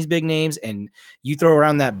start having these big names, and you throw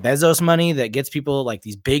around that Bezos money that gets people like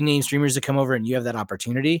these big name streamers to come over, and you have that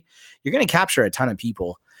opportunity, you're going to capture a ton of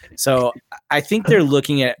people. So I think they're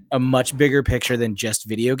looking at a much bigger picture than just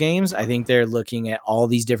video games. I think they're looking at all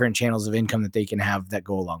these different channels of income that they can have that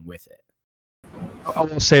go along with it. I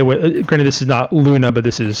will say, granted, this is not Luna, but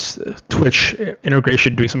this is Twitch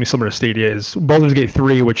integration doing something similar to Stadia. Is Baldur's Gate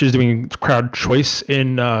 3, which is doing crowd choice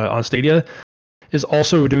on Stadia, is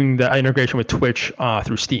also doing the integration with Twitch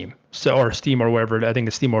through Steam. Or Steam or whatever. I think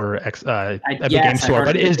it's Steam or Epic Game Store,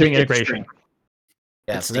 but it is doing integration.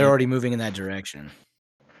 Yeah, so they're already moving in that direction.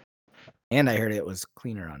 And I heard it was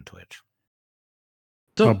cleaner on Twitch.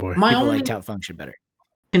 So Oh, boy. my People only liked how it functioned better.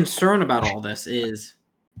 concern about all this is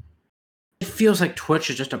it feels like Twitch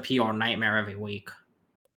is just a PR nightmare every week.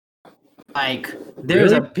 Like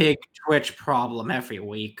there's a big Twitch problem every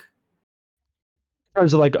week. Or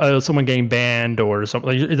is it like someone getting banned or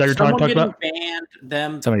something? Is that you're Someone talking getting about? banned,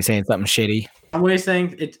 them Somebody saying something shitty. somebody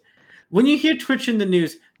saying it. When you hear Twitch in the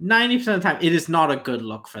news, 90% of the time it is not a good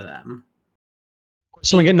look for them.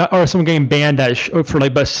 Someone getting banned for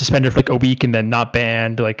like but suspended for like a week and then not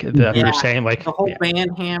banned, like that Yeah, you're saying, like The whole ban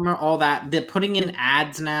hammer, all that. They're putting in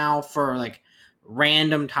ads now for like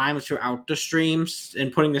random times throughout the streams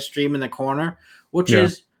and putting the stream in the corner, which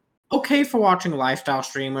is okay for watching lifestyle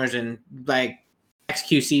streamers and like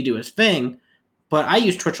XQC do his thing. But I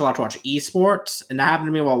use Twitch a lot to watch esports, and that happened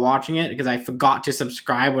to me while watching it because I forgot to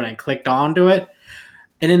subscribe when I clicked onto it.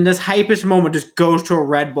 And in this hypest moment, just goes to a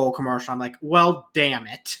Red Bull commercial. I'm like, well, damn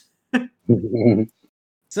it.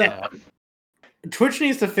 So Twitch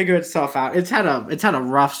needs to figure itself out. It's had a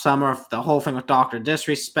rough summer, the whole thing with Dr.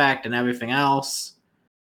 Disrespect and everything else.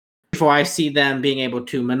 before I see them being able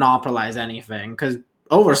to monopolize anything. Because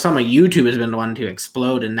over summer, YouTube has been the one to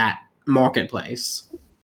explode in that marketplace.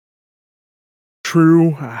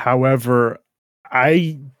 True. However,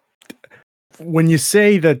 when you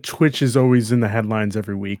say that Twitch is always in the headlines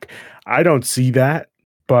every week, I don't see that,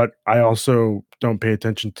 but I also don't pay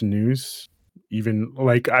attention to news. Even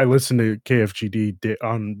like I listen to KFGD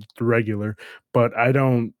on the regular, but I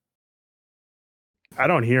don't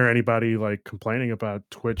hear anybody like complaining about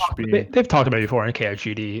Twitch being. They've talked about it before in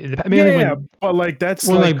KFGD. I mean, but like that's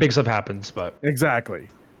when like big stuff happens, but exactly.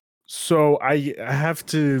 So I have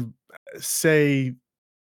to say,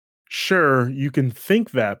 sure, you can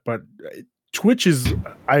think that, but Twitch is.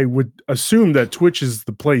 I would assume that Twitch is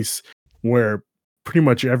the place where pretty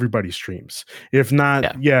much everybody streams. If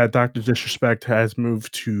not, Dr. Disrespect has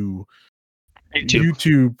moved to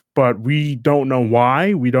YouTube, but we don't know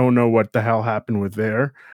why. We don't know what the hell happened with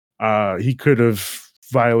there. He could have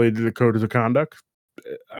violated the code of the conduct.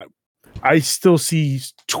 I still see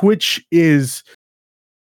Twitch is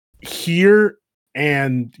here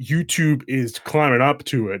and YouTube is climbing up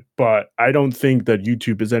to it, but I don't think that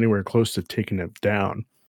YouTube is anywhere close to taking it down.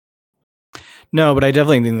 No, but I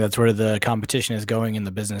definitely think that's where the competition is going in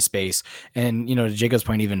the business space. And, to Jacob's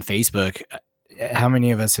point, even Facebook, how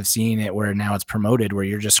many of us have seen it where now it's promoted where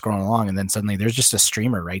you're just scrolling along and then suddenly there's just a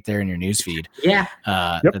streamer right there in your newsfeed.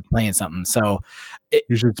 That's playing something. So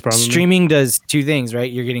streaming does two things, right?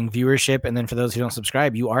 You're getting viewership. And then for those who don't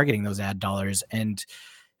subscribe, you are getting those ad dollars. And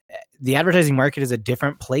the advertising market is a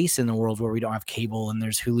different place in the world where we don't have cable and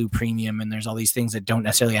there's Hulu Premium and there's all these things that don't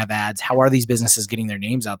necessarily have ads. How are these businesses getting their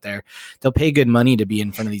names out there? They'll pay good money to be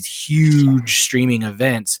in front of these huge streaming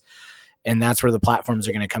events. And that's where the platforms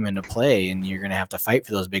are going to come into play. And you're going to have to fight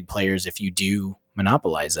for those big players if you do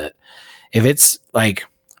monopolize it. If it's like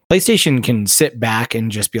PlayStation can sit back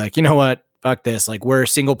and just be like, you know what, fuck this. Like we're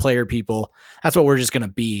single player people. That's what we're just going to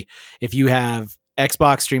be. If you have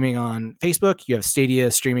Xbox streaming on Facebook, you have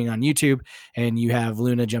Stadia streaming on YouTube, and you have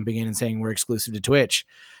Luna jumping in and saying we're exclusive to Twitch.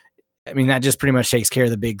 I mean, that just pretty much takes care of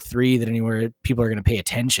the big three that anywhere people are going to pay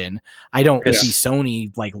attention. I don't see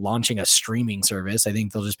Sony like launching a streaming service. I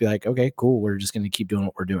think they'll just be like, okay, cool. We're just going to keep doing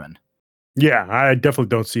what we're doing. Yeah, I definitely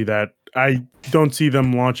don't see that. I don't see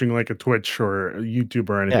them launching like a Twitch or a YouTube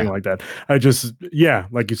or anything like that. I just,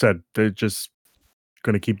 like you said, they're just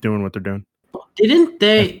going to keep doing what they're doing.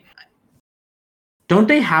 Don't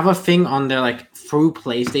they have a thing on there like through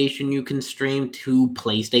PlayStation you can stream to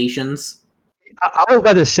PlayStations? I was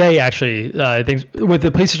about to say, actually, I think with the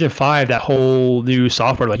PlayStation 5, that whole new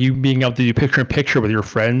software, like you being able to do picture-in-picture with your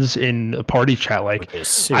friends in a party chat, like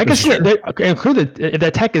I can see that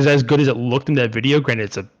that tech is as good as it looked in that video. Granted,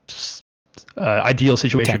 it's a ideal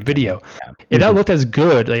situation video. If that looked as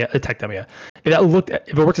good, if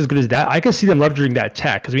it works as good as that, I can see them leveraging that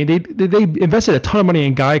tech. Because I mean, they invested a ton of money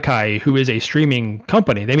in Gaikai, who is a streaming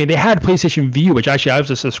company. I mean, they had PlayStation View, which actually I was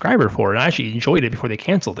a subscriber for, and I actually enjoyed it before they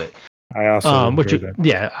canceled it. I also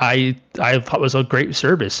I thought was a great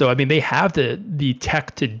service. So I mean, they have the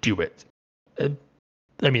tech to do it.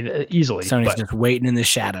 I mean, easily. Sony's just waiting in the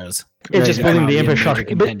shadows. It's just building the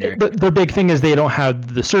infrastructure. But the big thing is they don't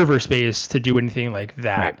have the server space to do anything like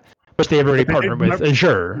that, which they have already partnered with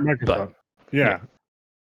Azure. But,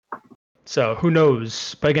 so who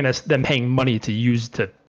knows? But again, that's them paying money to use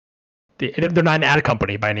they're not an ad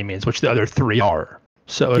company by any means, which the other three are.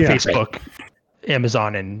 So Facebook,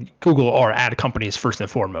 Amazon, and Google are ad companies first and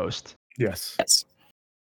foremost. Yes.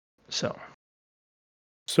 So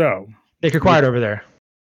they get quiet over there.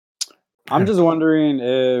 I'm just wondering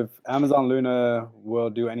if Amazon Luna will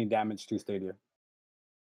do any damage to Stadia.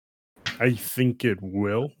 I think it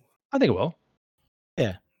will. I think it will.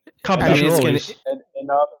 Yeah. Competition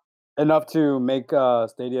enough to make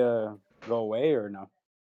Stadia go away or no?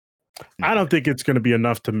 I don't think it's going to be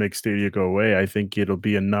enough to make Stadia go away. I think it'll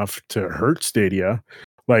be enough to hurt Stadia.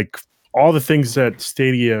 Like all the things that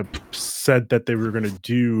Stadia said that they were going to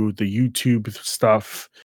do, the YouTube stuff.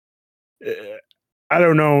 I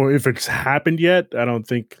don't know if it's happened yet. I don't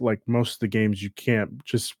think like most of the games you can't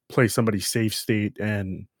just play somebody's save state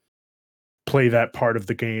and play that part of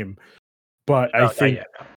the game. But I think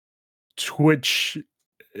Twitch,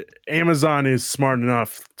 Amazon is smart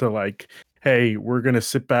enough to like, hey, we're going to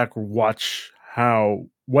sit back and watch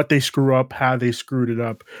what they screw up, how they screwed it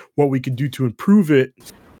up, what we can do to improve it,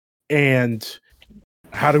 and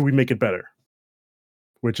how do we make it better?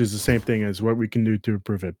 Which is the same thing as what we can do to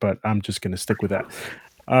improve it. But I'm just going to stick with that.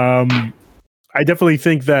 I definitely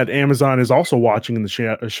think that Amazon is also watching in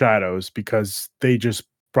the shadows because they just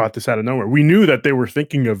brought this out of nowhere. We knew that they were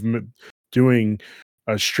thinking of doing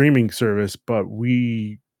a streaming service, but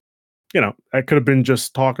we that could have been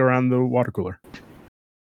just talk around the water cooler.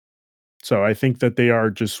 So I think that they are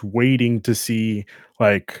just waiting to see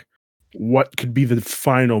like what could be the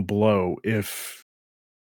final blow if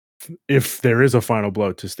there is a final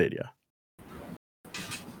blow to Stadia.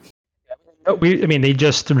 They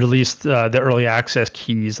just released the early access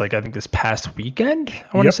keys, like I think this past weekend.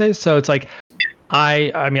 I want to say so. It's like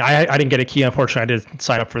I didn't get a key, unfortunately. I didn't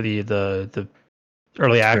sign up for the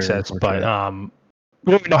early access, but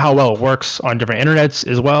we don't know how well it works on different internets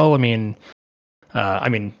as well.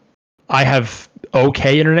 I have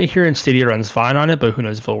okay internet here, and Stadia runs fine on it, but who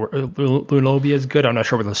knows if Luna will be as good. I'm not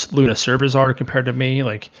sure where the Luna servers are compared to me.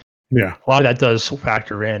 Like, yeah, a lot of that does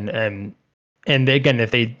factor in, and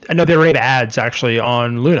again, I know there are ads actually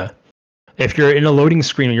on Luna. If you're in a loading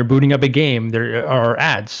screen and you're booting up a game, there are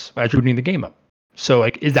ads as you're booting the game up. So,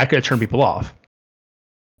 like, is that going to turn people off?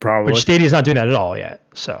 Probably. Which Stadia's not doing that at all yet.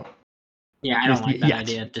 So, yeah, I don't like that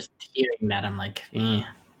idea. Just hearing that, I'm like, yeah.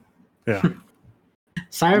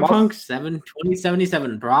 Cyberpunk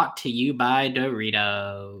 2077 brought to you by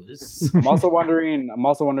Doritos. I'm also wondering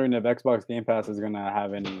if Xbox Game Pass is going to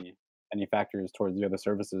have any factors towards the other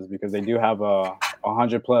services, because they do have a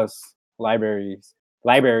 100+ library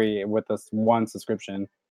with this one subscription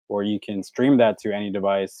where you can stream that to any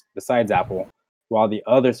device besides Apple, while the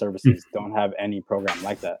other services don't have any program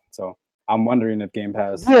like that. So I'm wondering if Game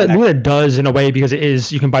Pass... Luna does in a way,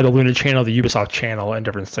 because you can buy the Luna channel, the Ubisoft channel, and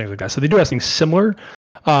different things like that. So they do have things similar.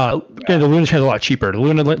 The Luna channel is a lot cheaper. The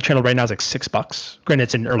Luna channel right now is like $6. Granted,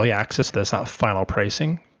 it's in early access, so that's not final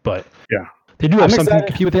pricing, but yeah, they do have something to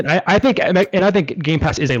compete with it. I think Game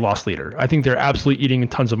Pass is a loss leader. I think they're absolutely eating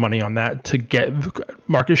tons of money on that to get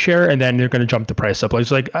market share, and then they're going to jump the price up,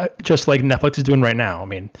 just like Netflix is doing right now. I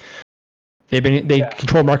mean, they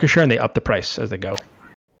control market share and they up the price as they go.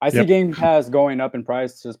 I see Game Pass going up in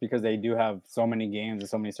price just because they do have so many games and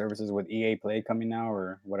so many services with EA Play coming now,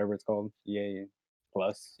 or whatever it's called, EA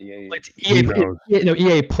Plus, EA. Like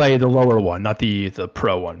EA Play, the lower one, not the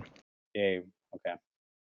pro one. EA, okay.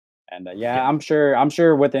 And I'm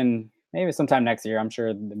sure within maybe sometime next year, I'm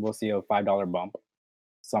sure we'll see a $5 bump,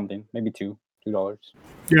 something, maybe $2.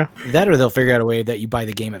 Yeah, that, or they'll figure out a way that you buy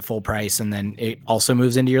the game at full price and then it also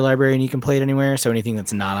moves into your library and you can play it anywhere. So anything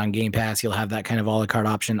that's not on Game Pass, you'll have that kind of a la carte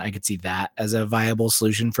option. I could see that as a viable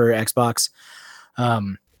solution for Xbox.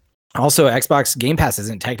 Also, Xbox Game Pass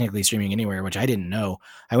isn't technically streaming anywhere, which I didn't know.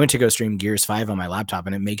 I went to go stream Gears 5 on my laptop,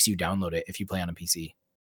 and it makes you download it if you play on a PC.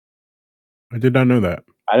 I did not know that.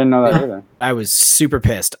 I didn't know that either. I was super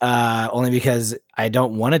pissed, only because I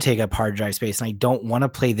don't want to take up hard drive space, and I don't want to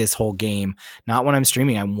play this whole game. Not when I'm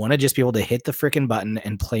streaming. I want to just be able to hit the freaking button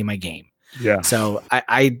and play my game. Yeah. So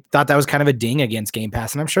I thought that was kind of a ding against Game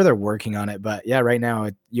Pass, and I'm sure they're working on it. But yeah, right now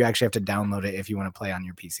you actually have to download it if you want to play on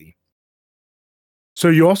your PC. So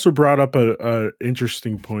you also brought up a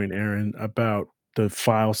interesting point, Aaron, about the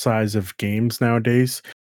file size of games nowadays.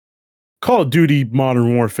 Call of Duty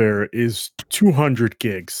Modern Warfare is 200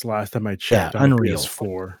 gigs last time I checked on unreal.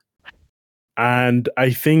 PS4. And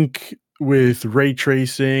I think with ray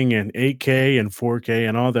tracing and 8K and 4K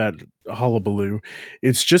and all that hullabaloo,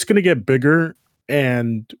 it's just going to get bigger.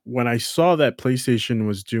 And when I saw that PlayStation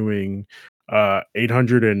was doing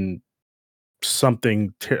 800 and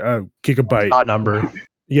something gigabyte Odd number.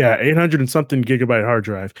 Yeah, 800 and something gigabyte hard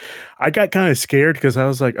drive. I got kind of scared because I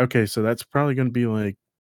was like, okay, so that's probably going to be like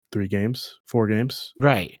 4 games.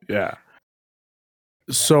 Right. Yeah.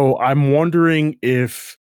 So I'm wondering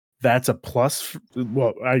if that's a plus.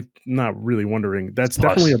 Well, I'm not really wondering. That's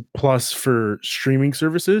definitely a plus for streaming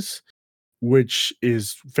services, which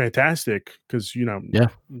is fantastic because,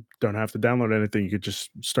 don't have to download anything. You could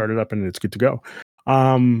just start it up and it's good to go.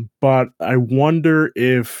 But I wonder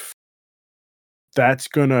if that's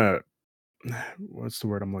gonna, what's the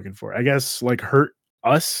word I'm looking for? I guess like hurt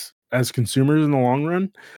us as consumers in the long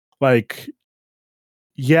run. Like,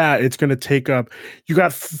 yeah, it's gonna take up. You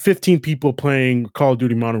got 15 people playing Call of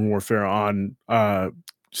Duty Modern Warfare on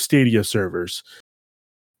Stadia servers.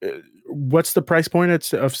 What's the price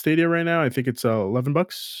point of Stadia right now? I think it's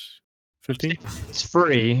 $11. 15? It's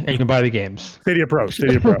free, and you can buy the games. Stadia Pro.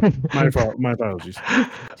 My apologies.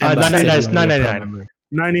 $9.99.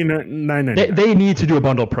 $9.99. They need to do a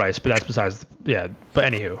bundle price, but that's besides. Yeah,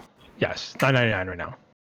 but anywho, yes, $9.99 right now.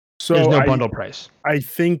 So there's no bundle price. I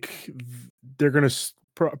think they're gonna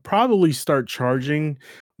probably start charging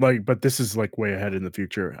but this is like way ahead in the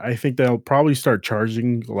future. I think they'll probably start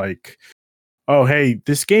charging like, oh hey,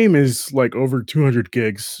 this game is like over 200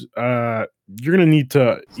 gigs. You're gonna need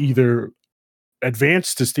to either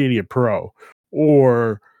advance to Stadia Pro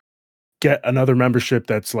or get another membership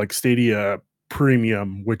that's like Stadia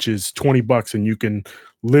Premium, which is $20, and you can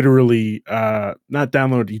literally not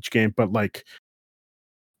download each game, but like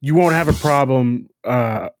you won't have a problem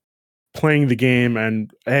playing the game,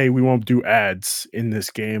 and hey, we won't do ads in this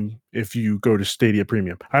game if you go to Stadia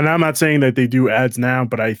Premium. And I'm not saying that they do ads now,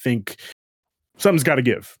 but I think something's got to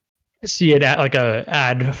give. See it at like a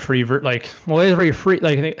ad free it's already free.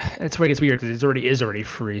 Like I think that's where it gets weird because it is already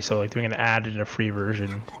free. So like doing an ad in a free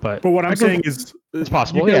version, but what I'm saying is it's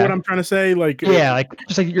possible. You get what I'm trying to say? Like like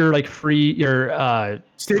just like you're like free, you're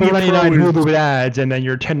 $4.99 Hulu with ads, and then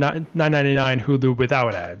you're $9.99 Hulu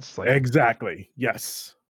without ads. Like exactly,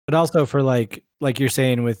 yes. But also for like you're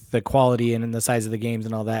saying with the quality and the size of the games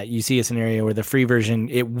and all that, you see a scenario where the free version,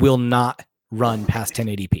 it will not run past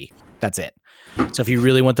 1080p. That's it. So if you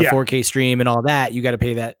really want the 4K stream and all that, you got to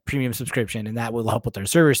pay that premium subscription, and that will help with their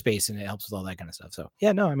server space, and it helps with all that kind of stuff. So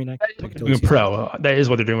I mean, I totally Pro. That is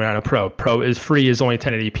what they're doing on a Pro. Pro is free, is only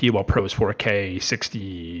 1080p, while Pro is 4K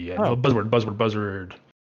 60. Buzzword.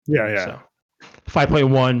 Yeah. So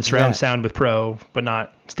 5.1 surround sound with Pro, but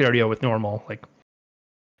not stereo with normal. Like,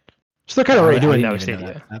 so they're kind of already doing that with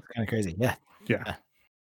Stadia. That's kind of crazy. Yeah.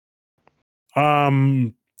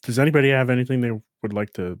 Does anybody have anything they would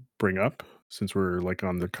like to bring up? Since we're like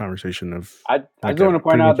on the conversation of, I just want to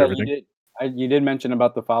point out that you did mention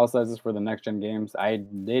about the file sizes for the next gen games. I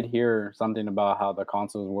did hear something about how the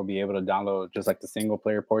consoles will be able to download just like the single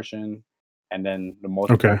player portion and then the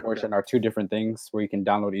multiplayer portion are two different things where you can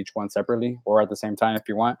download each one separately or at the same time if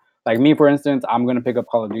you want. Like me, for instance, I'm gonna pick up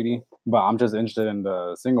Call of Duty, but I'm just interested in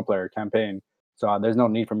the single player campaign, so there's no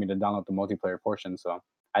need for me to download the multiplayer portion. So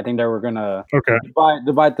I think that we're gonna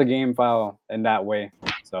divide the game file in that way.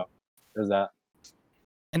 So. There's that.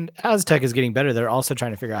 And as tech is getting better, they're also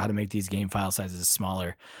trying to figure out how to make these game file sizes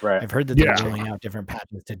smaller. Right. I've heard that they're rolling out different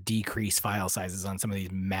patches to decrease file sizes on some of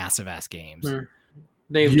these massive ass games.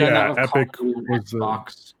 They've done that with Epic Call of Duty on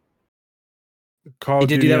Xbox. Call of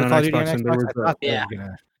Duty on Xbox.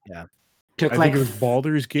 Yeah. Took I like think it was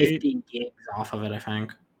Baldur's Gate. 15 gigs off of it, I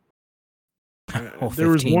think. There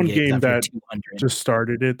was one game that just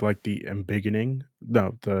started it, like the Embiggening.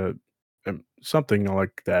 No, the something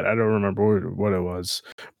like that. I don't remember what it was,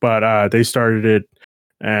 but they started it,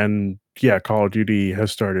 and Call of Duty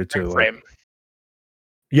has started to Warframe.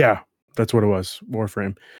 That's what it was.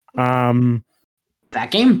 Warframe.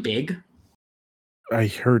 That game big? I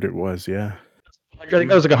heard it was. I think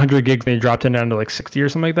that was like 100 gigs. They dropped it down to like 60 or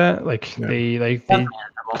something like that. Like they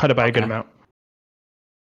cut it by a good amount.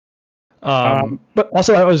 But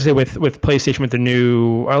also I would say with PlayStation, with the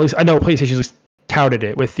new, or at least I know PlayStation touted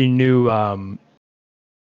it with the new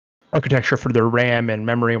architecture for their RAM and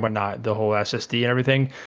memory and whatnot, the whole SSD and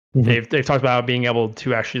everything. Mm-hmm. They've talked about being able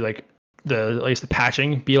to actually like at least the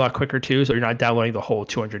patching be a lot quicker too, so you're not downloading the whole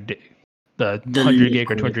 100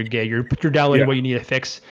 gig or 200 gig. You're downloading what you need to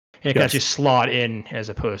fix, and it can actually slot in as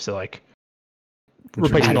opposed to like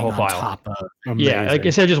replacing the whole file. Like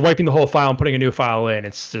instead of just wiping the whole file and putting a new file in,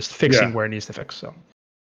 it's just fixing where it needs to fix. So,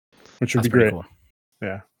 which would be great. Cool.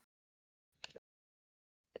 Yeah.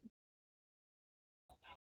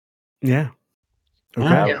 Yeah.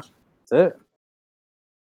 Okay. That's it.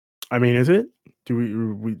 I mean, is it?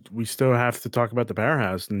 Do we still have to talk about the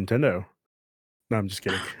powerhouse, Nintendo? No, I'm just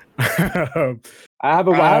kidding. I have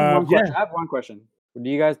one question. Do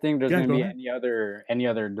you guys think there's going to be any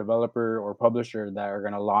other developer or publisher that are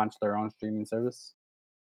going to launch their own streaming service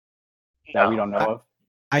that we don't know of?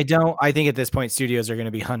 I don't. I think at this point, studios are going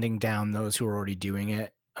to be hunting down those who are already doing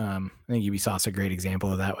it. I think Ubisoft's a great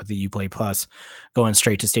example of that with the Uplay Plus going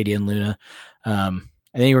straight to Stadia and Luna.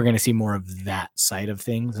 I think we're going to see more of that side of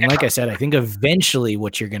things. And like I said, I think eventually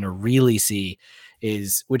what you're going to really see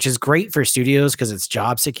is, which is great for studios because it's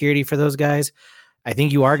job security for those guys. I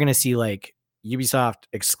think you are going to see like Ubisoft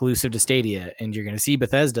exclusive to Stadia, and you're going to see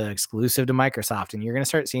Bethesda exclusive to Microsoft, and you're going to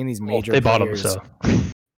start seeing these major players. They bought them, so.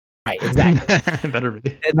 Right, exactly. Better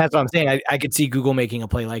be. And that's what I'm saying. I could see Google making a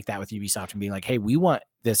play like that with Ubisoft and being like, hey, we want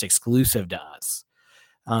this exclusive to us.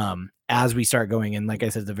 As we start going, and like I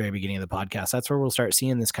said at the very beginning of the podcast, that's where we'll start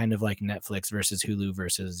seeing this kind of like Netflix versus Hulu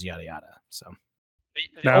versus yada yada. So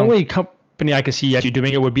the only company I could see actually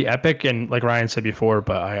doing it would be Epic, and like Ryan said before,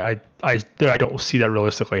 but I don't see that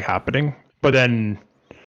realistically happening. But then,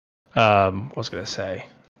 what was I gonna say?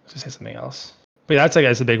 To say something else. But that's I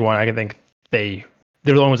guess the big one. I can think they're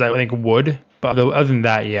the only ones that I think would. But other than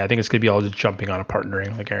that, I think it's gonna be all just jumping on a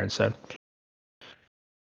partnering, like Aaron said.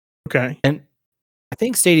 Okay. And I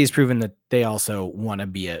think Stadia's proven that they also want to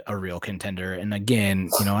be a real contender. And again,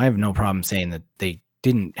 I have no problem saying that they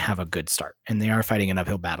didn't have a good start, and they are fighting an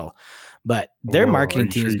uphill battle. But their marketing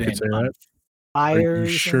team has been Are fire. you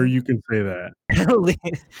sure you can say that?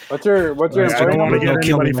 What's your I don't want to get Don't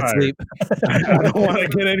kill me anybody in my fired. sleep. I don't want to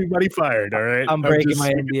get anybody fired. All right. I'm breaking just my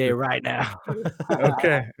saying. NDA right now.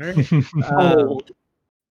 Okay. All right. Um,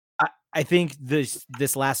 I think this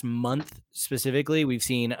last month specifically, we've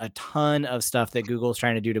seen a ton of stuff that Google's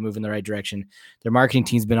trying to do to move in the right direction. Their marketing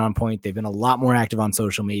team's been on point. They've been a lot more active on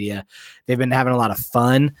social media. They've been having a lot of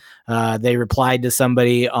fun. They replied to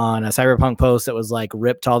somebody on a Cyberpunk post that was like,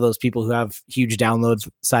 "Rip to all those people who have huge download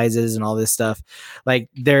sizes and all this stuff." Like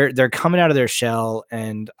they're coming out of their shell,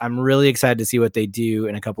 and I'm really excited to see what they do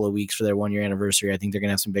in a couple of weeks for their 1 year anniversary. I think they're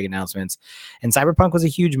gonna have some big announcements. And Cyberpunk was a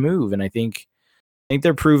huge move, and I think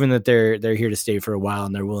they're proving that they're here to stay for a while,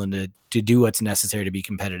 and they're willing to do what's necessary to be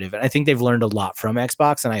competitive. And I think they've learned a lot from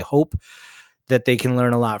Xbox, and I hope that they can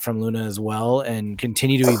learn a lot from Luna as well and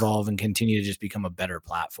continue to evolve and continue to just become a better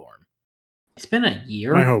platform. It's been a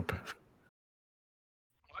year. I hope.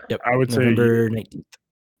 Yep. I would say November 19th.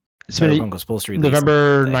 Cyberpunk was supposed to release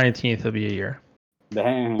November 19th will be a year.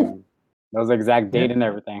 Dang. That was the exact date and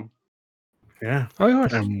everything. Yeah. Oh my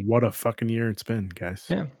gosh. And what a fucking year it's been, guys.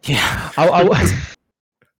 Yeah. Yeah.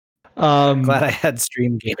 I'm Glad I had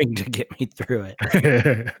stream gaming to get me through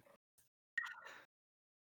it.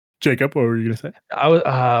 Jacob, what were you gonna say? I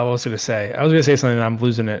was gonna say something. And I'm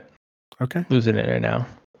losing it right now.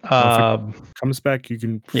 Well, if it comes back, you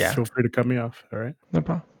can Yeah. feel free to cut me off. All right. No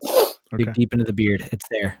problem. Okay. Dig deep into the beard. It's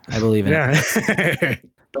there. I believe in it.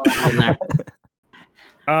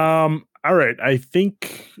 Yeah. All right. I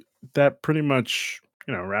think that pretty much,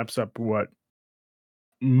 wraps up what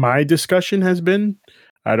my discussion has been.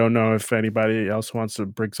 I don't know if anybody else wants to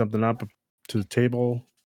bring something up to the table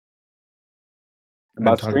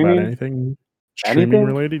About talk streaming? about anything Anything?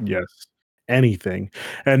 related. Yes, anything.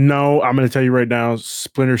 And no, I'm going to tell you right now,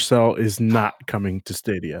 Splinter Cell is not coming to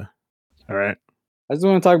Stadia. All right. I just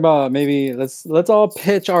want to talk about maybe let's all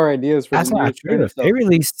pitch our ideas for That's the new not true. If they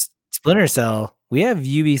release Splinter Cell, we have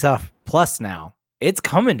Ubisoft Plus now. It's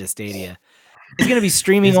coming to Stadia. It's going to be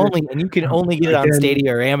streaming only, and you can only get it on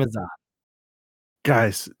Stadia or Amazon.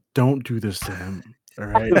 Guys, don't do this to him. All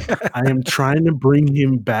right. I am trying to bring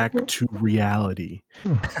him back to reality.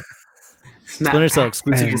 Splinter Cell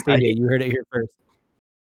exclusive to And Stadia. You heard it here first.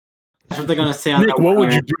 That's what they're gonna say on Nick, that what would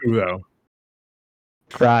wire. you do though?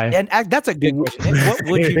 Cry. And that's a good question. Nick, what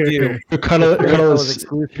would you do? He'll cuddle is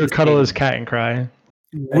exclusive to Stadia. his cat and cry.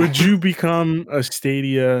 Would you become a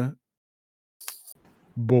Stadia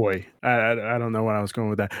boy? I don't know what I was going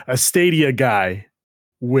with that. A Stadia guy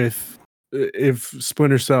with if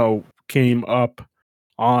Splinter Cell came up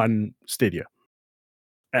on Stadia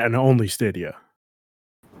and only Stadia.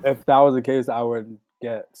 If that was the case, I would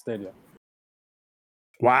get Stadia.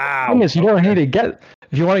 Wow. Thing is, you don't need to get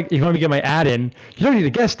if you want to get my ad in. You don't need to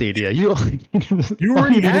get Stadia. You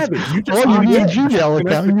already have it. You just all you need have a Gmail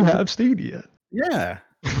account. You have Stadia. Yeah.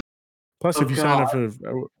 Plus, if you sign up for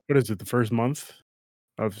what is it, the first month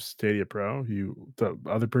of Stadia Pro, the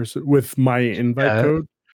other person with my invite code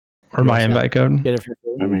or my invite code. Get it for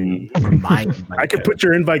free. I mean, My I could put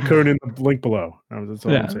your invite code in the link below. That's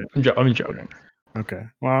all I'm saying. I'm joking. Okay.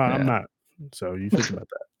 Well, I'm not. So you think about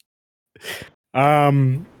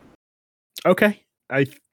that. Okay. I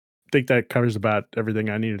think that covers about everything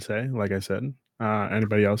I need to say. Like I said,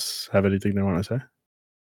 anybody else have anything they want to say?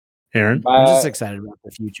 Aaron? I'm just excited about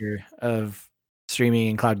the future of streaming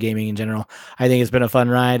and cloud gaming in general. I think it's been a fun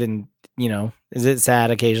ride, and is it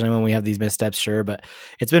sad occasionally when we have these missteps? Sure, but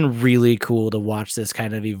it's been really cool to watch this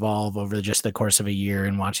kind of evolve over just the course of a year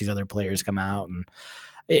and watch these other players come out. And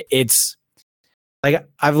it's like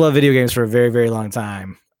I've loved video games for a very, very long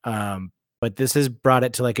time. But this has brought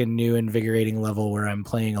it to like a new invigorating level where I'm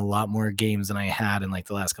playing a lot more games than I had in like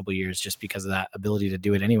the last couple of years, just because of that ability to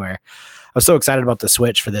do it anywhere. I was so excited about the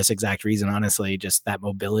Switch for this exact reason. Honestly, just that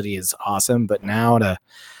mobility is awesome. But now to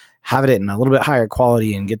have it in a little bit higher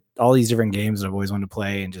quality and get all these different games that I've always wanted to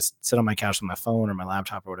play and just sit on my couch with my phone or my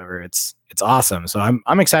laptop or whatever, it's awesome. So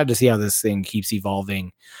I'm excited to see how this thing keeps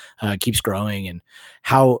evolving, keeps growing, and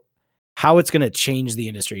how it's going to change the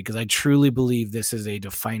industry, because I truly believe this is a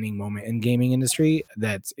defining moment in gaming industry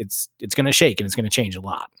that it's going to shake and it's going to change a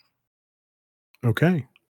lot. Okay.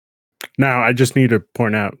 Now, I just need to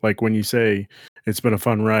point out, like when you say it's been a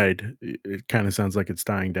fun ride, it kind of sounds like it's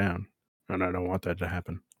dying down, and I don't want that to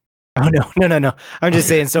happen. Oh, no. I'm just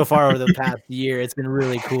saying so far over the past year, it's been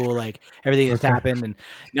really cool. Like everything that's happened. And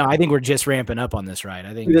no, I think we're just ramping up on this ride.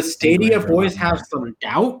 I think the Stadia boys have some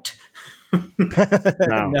doubt.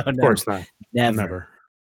 No, of course not. Never.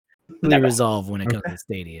 We resolve when it comes to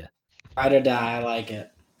Stadia. Ride or die, I like it.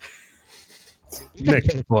 Nick.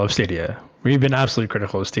 Critical of Stadia. We've been absolutely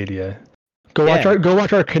critical of Stadia Go watch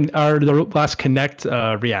the last Connect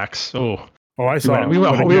reacts. Oh, I saw. we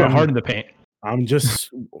went again, hard in the paint. I'm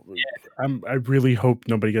just. I really hope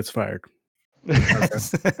nobody gets fired.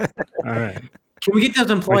 Okay. All right. Can we get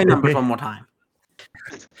those employee numbers one more time?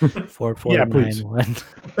 4491.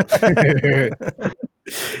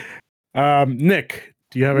 Nick,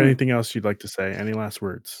 do you have anything else you'd like to say? Any last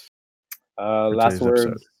words? Last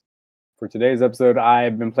words for today's episode.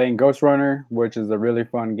 I've been playing Ghost Runner, which is a really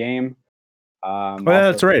fun game.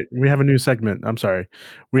 That's right. We have a new segment. I'm sorry.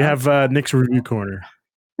 We have Nick's review corner.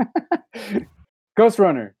 Ghost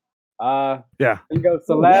Runner. Yeah. Think of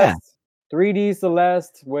Celeste, 3D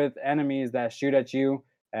Celeste with enemies that shoot at you,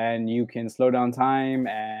 and you can slow down time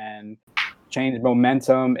and change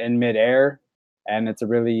momentum in midair. And it's a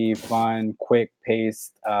really fun,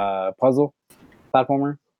 quick-paced puzzle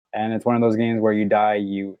platformer. And it's one of those games where you die,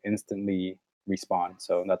 you instantly respawn.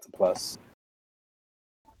 So that's a plus.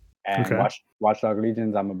 And Watch Dogs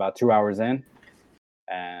Legion, I'm about 2 hours in.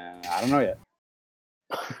 And I don't know yet.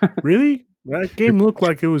 Really? That game looked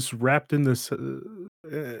like it was wrapped in this...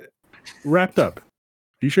 wrapped up.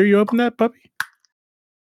 You sure you opened that puppy?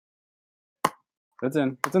 It's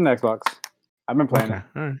in the Xbox. I've been playing it.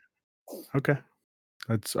 All right. Okay.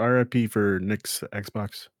 That's RIP for Nick's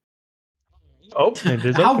Xbox. Oh,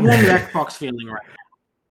 how warm is Xbox feeling right now?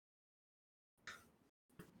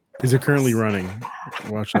 Is it currently running?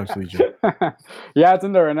 Watch Dogs Legion. Yeah, it's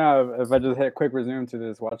in there right now. If I just hit quick resume to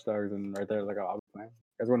this Watch Dogs, and right there, like, I'll be playing.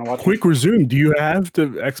 You guys want to watch? Quick resume. Do you have the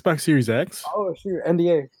Xbox Series X? Oh shoot,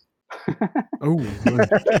 NDA. Oh,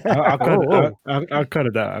 I'll cut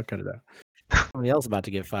it out. I'll cut it out. Somebody else about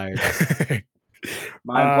to get fired.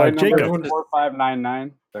 My employee Jacob. number is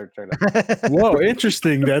 4599. Check it out. Whoa,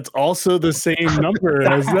 interesting. That's also the same number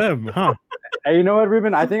as them, huh? Hey, you know what,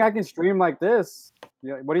 Ruben? I think I can stream like this.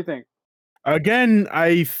 Yeah, what do you think? Again,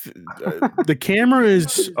 the camera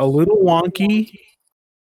is a little wonky,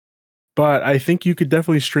 but I think you could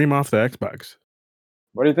definitely stream off the Xbox.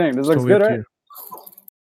 What do you think? This looks Totally good, up to right?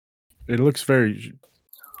 you. It looks very.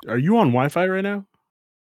 Are you on Wi-Fi right now?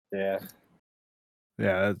 Yeah.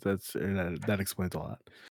 Yeah, that explains a lot.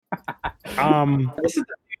 This is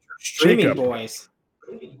the future streaming, Jacob. boys.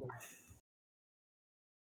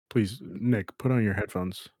 Please, Nick, put on your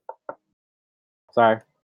headphones. Sorry.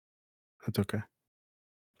 That's okay.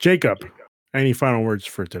 Jacob, any final words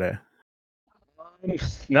for today?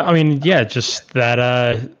 No, I mean, yeah, just that.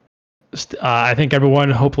 I think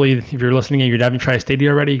everyone, hopefully, if you're listening and you haven't tried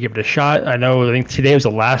Stadia already, give it a shot. I think today was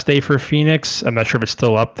the last day for Phoenix. I'm not sure if it's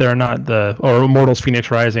still up there or not. Or Immortals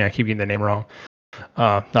Phoenix Rising. I keep getting the name wrong.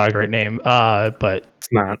 Not a great name, but It's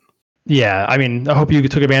not. Yeah, I mean, I hope you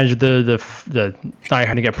took advantage of the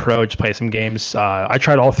Hunt Get Pro to play some games. I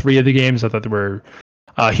tried all three of the games. I thought they were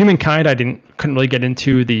Humankind. Couldn't really get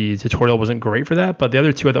into. The tutorial wasn't great for that, but the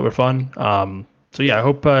other two I thought were fun. So yeah, I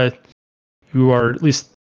hope you are at least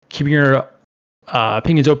keeping your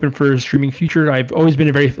opinions open for streaming future. I've always been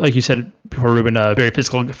a very, like you said before, Ruben, a very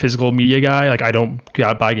physical media guy. Like I don't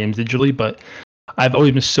buy games digitally, but I've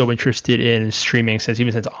always been so interested in streaming since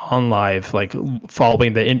OnLive, like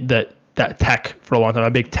following that tech for a long time. I'm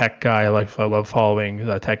a big tech guy. I love following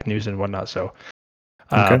the tech news and whatnot. So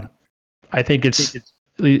Okay. I think it's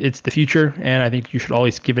the future, and I think you should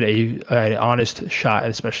always give it an honest shot,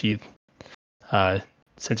 especially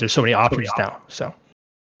since there's so many options now. So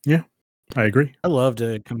Yeah, I agree. I love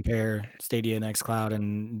to compare Stadia and xCloud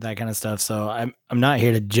and that kind of stuff. So I'm not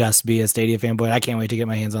here to just be a Stadia fanboy. I can't wait to get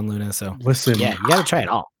my hands on Luna. So Listen, yeah, you got to try it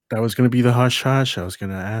all. that was going to be the hush hush. I was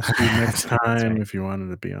going to ask you next That's time right. if you wanted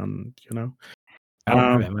to be on,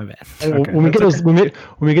 Oh, my bad. Okay, when we get that's when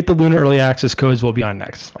we get the Luna early access codes, we'll be on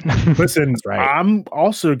next. Listen, right. I'm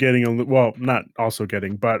also getting not also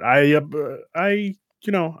getting, but I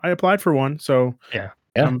applied for one, so Yeah.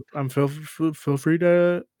 I'm feel free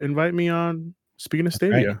to invite me on. Speaking of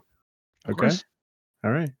Stadia, Of okay, course.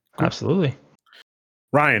 all right, cool. Absolutely.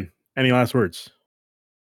 Ryan, any last words?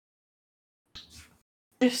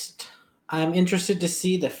 I'm interested to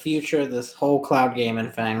see the future of this whole cloud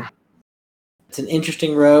gaming thing. It's an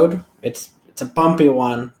interesting road. It's a bumpy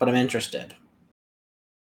one, but I'm interested.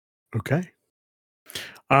 Okay.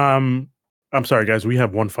 I'm sorry, guys. We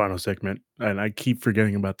have one final segment, and I keep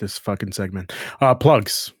forgetting about this fucking segment.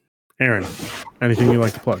 Plugs. Aaron, anything you'd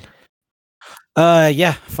like to plug?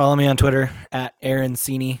 Yeah, follow me on Twitter at Aaron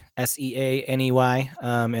Seaney, SEANEY.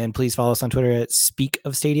 And please follow us on Twitter at Speak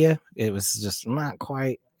of Stadia. It was just not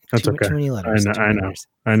quite That's too, okay. too many letters. I too many know. letters.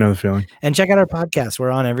 I know the feeling. And check out our podcast.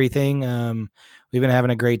 We're on everything. We've been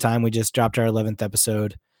having a great time. We just dropped our 11th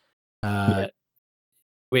episode.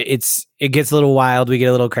 it gets a little wild. We get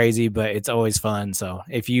a little crazy, but it's always fun. So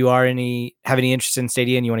if you have any interest in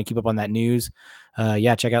Stadia and you want to keep up on that news,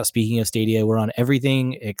 check out Speaking of Stadia. We're on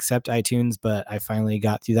everything except iTunes, but I finally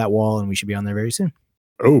got through that wall and we should be on there very soon.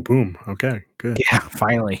 Oh, boom. Okay, good. Yeah,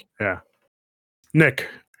 finally. Yeah. Nick,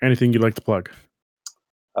 anything you'd like to plug?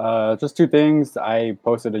 Just two things. I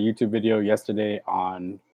posted a YouTube video yesterday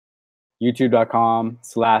on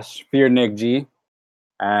youtube.com/fearnickg.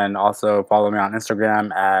 And also follow me on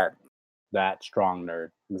Instagram at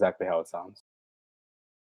 @thatstrongnerd. Exactly how it sounds.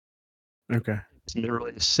 Okay. Some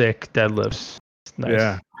really sick deadlifts. Nice.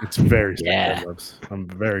 Yeah, it's very sick Yeah. deadlifts. I'm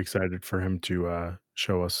very excited for him to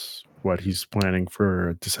show us what he's planning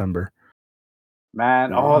for December.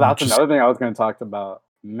 Man, that's another thing I was going to talk about.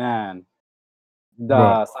 Man,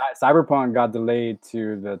 the Cyberpunk got delayed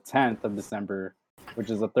to the 10th of December,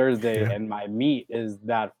 which is a Thursday, and my meet is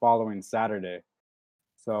that following Saturday.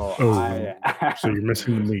 So so you're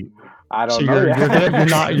missing the meet. I don't know.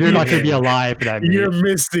 You're not gonna be alive for that meet. You're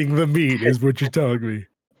missing the meet, is what you're telling me.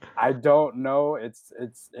 I don't know. It's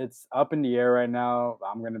up in the air right now.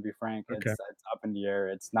 I'm gonna be frank. Okay. It's up in the air.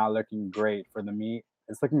 It's not looking great for the meet.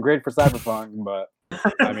 It's looking great for Cyberpunk, but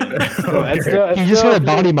I mean, it's still you just gotta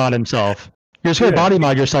body mod himself. You're just gonna body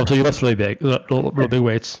mod yourself so you lift really big, real big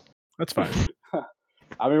weights. That's fine.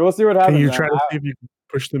 I mean, we'll see what happens. Can you try to see if you can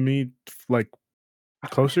push the meet like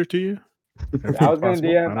closer to you? I was gonna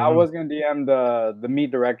DM the meet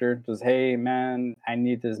director. Just, hey man, I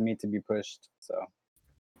need this meet to be pushed. So,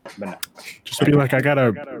 but no. Just be like, I got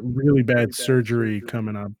a really bad surgery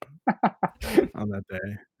coming up on that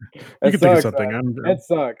day. You can think of something. It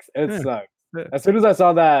sucks. It sucks. Yeah. As soon as I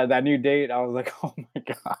saw that new date, I was like, oh my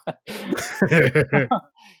god.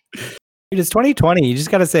 Dude, it's 2020. You just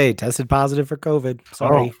gotta say tested positive for COVID.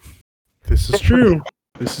 Sorry. This is true.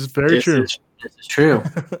 This is very true. This is true.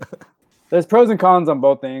 There's pros and cons on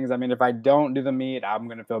both things. I mean, if I don't do the meet, I'm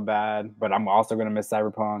going to feel bad, but I'm also going to miss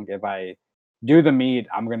Cyberpunk. If I do the meet,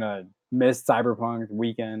 I'm going to miss Cyberpunk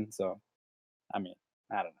weekend. So, I mean,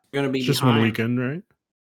 I don't know. You're going to be just behind. One weekend, right?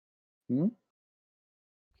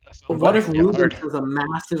 But what if Ruben was a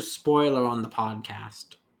massive spoiler on the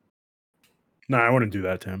podcast? No, I wouldn't do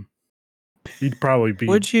that to him. He'd probably be.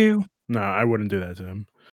 Would you? No, I wouldn't do that to him.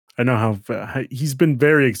 I know how he's been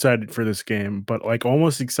very excited for this game, but like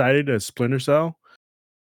almost excited as Splinter Cell.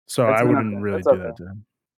 So I wouldn't really do that to him.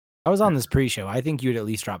 I was on this pre-show. I think you'd at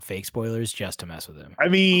least drop fake spoilers just to mess with him. I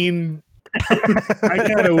mean, I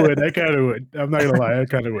kind of would. I'm not gonna lie, I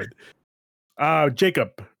kind of would.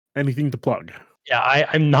 Jacob, anything to plug? Yeah,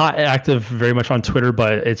 I'm not active very much on Twitter,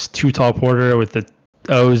 but it's Too Tall Porter with the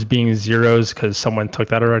O's being zeros because someone took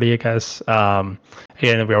that already, I guess.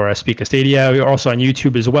 Again, we are at Speak of Stadia. We are also on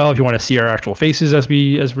YouTube as well if you want to see our actual faces as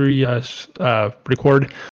we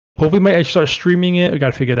record. Hopefully, we might start streaming it. We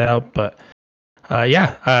got to figure that out. But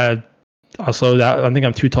also, that I think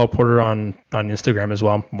I'm Too Tall Porter on Instagram as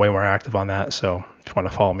well. I'm way more active on that. So if you want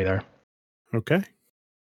to follow me there. Okay.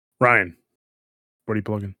 Ryan, what are you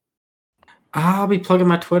plugging? I'll be plugging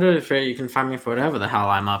my Twitter. You can find me for whatever the hell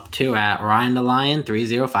I'm up to at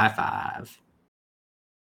RyanTheLion3055.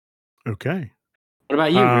 Okay. What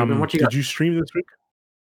about you, Ruben? What you got? Did you stream this week?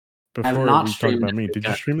 I have not streamed about me. Did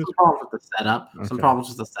you stream this? Some problems with the setup. Okay. Some problems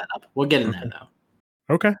with the setup. We'll get in there though.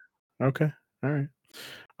 Okay. All right.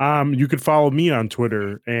 You could follow me on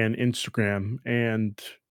Twitter and Instagram, and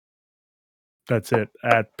that's it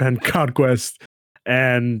at PenConquest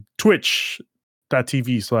and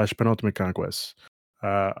Twitch.tv/PenultimateConquest.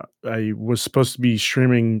 I was supposed to be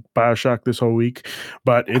streaming BioShock this whole week,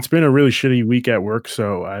 but it's been a really shitty week at work,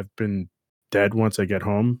 so I've been dead once I get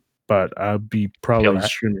home. But I'll be probably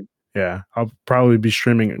streaming. Yeah, I'll probably be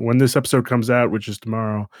streaming when this episode comes out, which is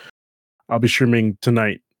tomorrow. I'll be streaming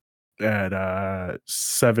tonight at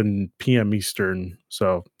 7 p.m. Eastern,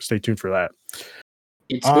 so stay tuned for that.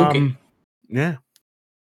 It's spooky. Yeah.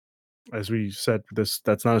 As we said,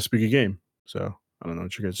 that's not a spooky game, so I don't know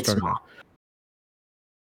what you guys are talking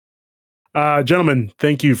about. Gentlemen,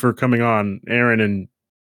 thank you for coming on, Aaron and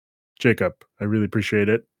Jacob. I really appreciate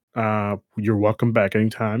it. You're welcome back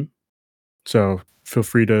anytime. So feel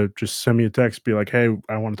free to just send me a text, be like, hey,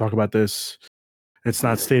 I want to talk about this. It's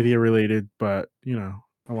not Stadia related, but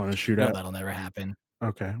I want to shoot out. That'll never happen.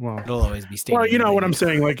 Okay, well, it'll always be Stadia. Well, you know what I'm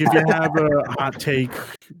saying. Like, if you have a hot take,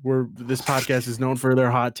 this podcast is known for their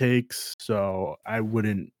hot takes, so I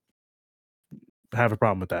wouldn't have a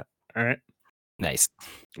problem with that. All right. Nice.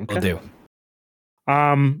 Okay. Will do.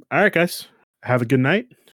 All right, guys. Have a good night.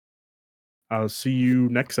 I'll see you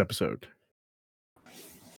next episode.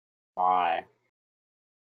 Bye.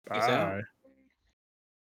 Bye.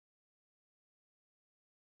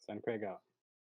 Send Craig out.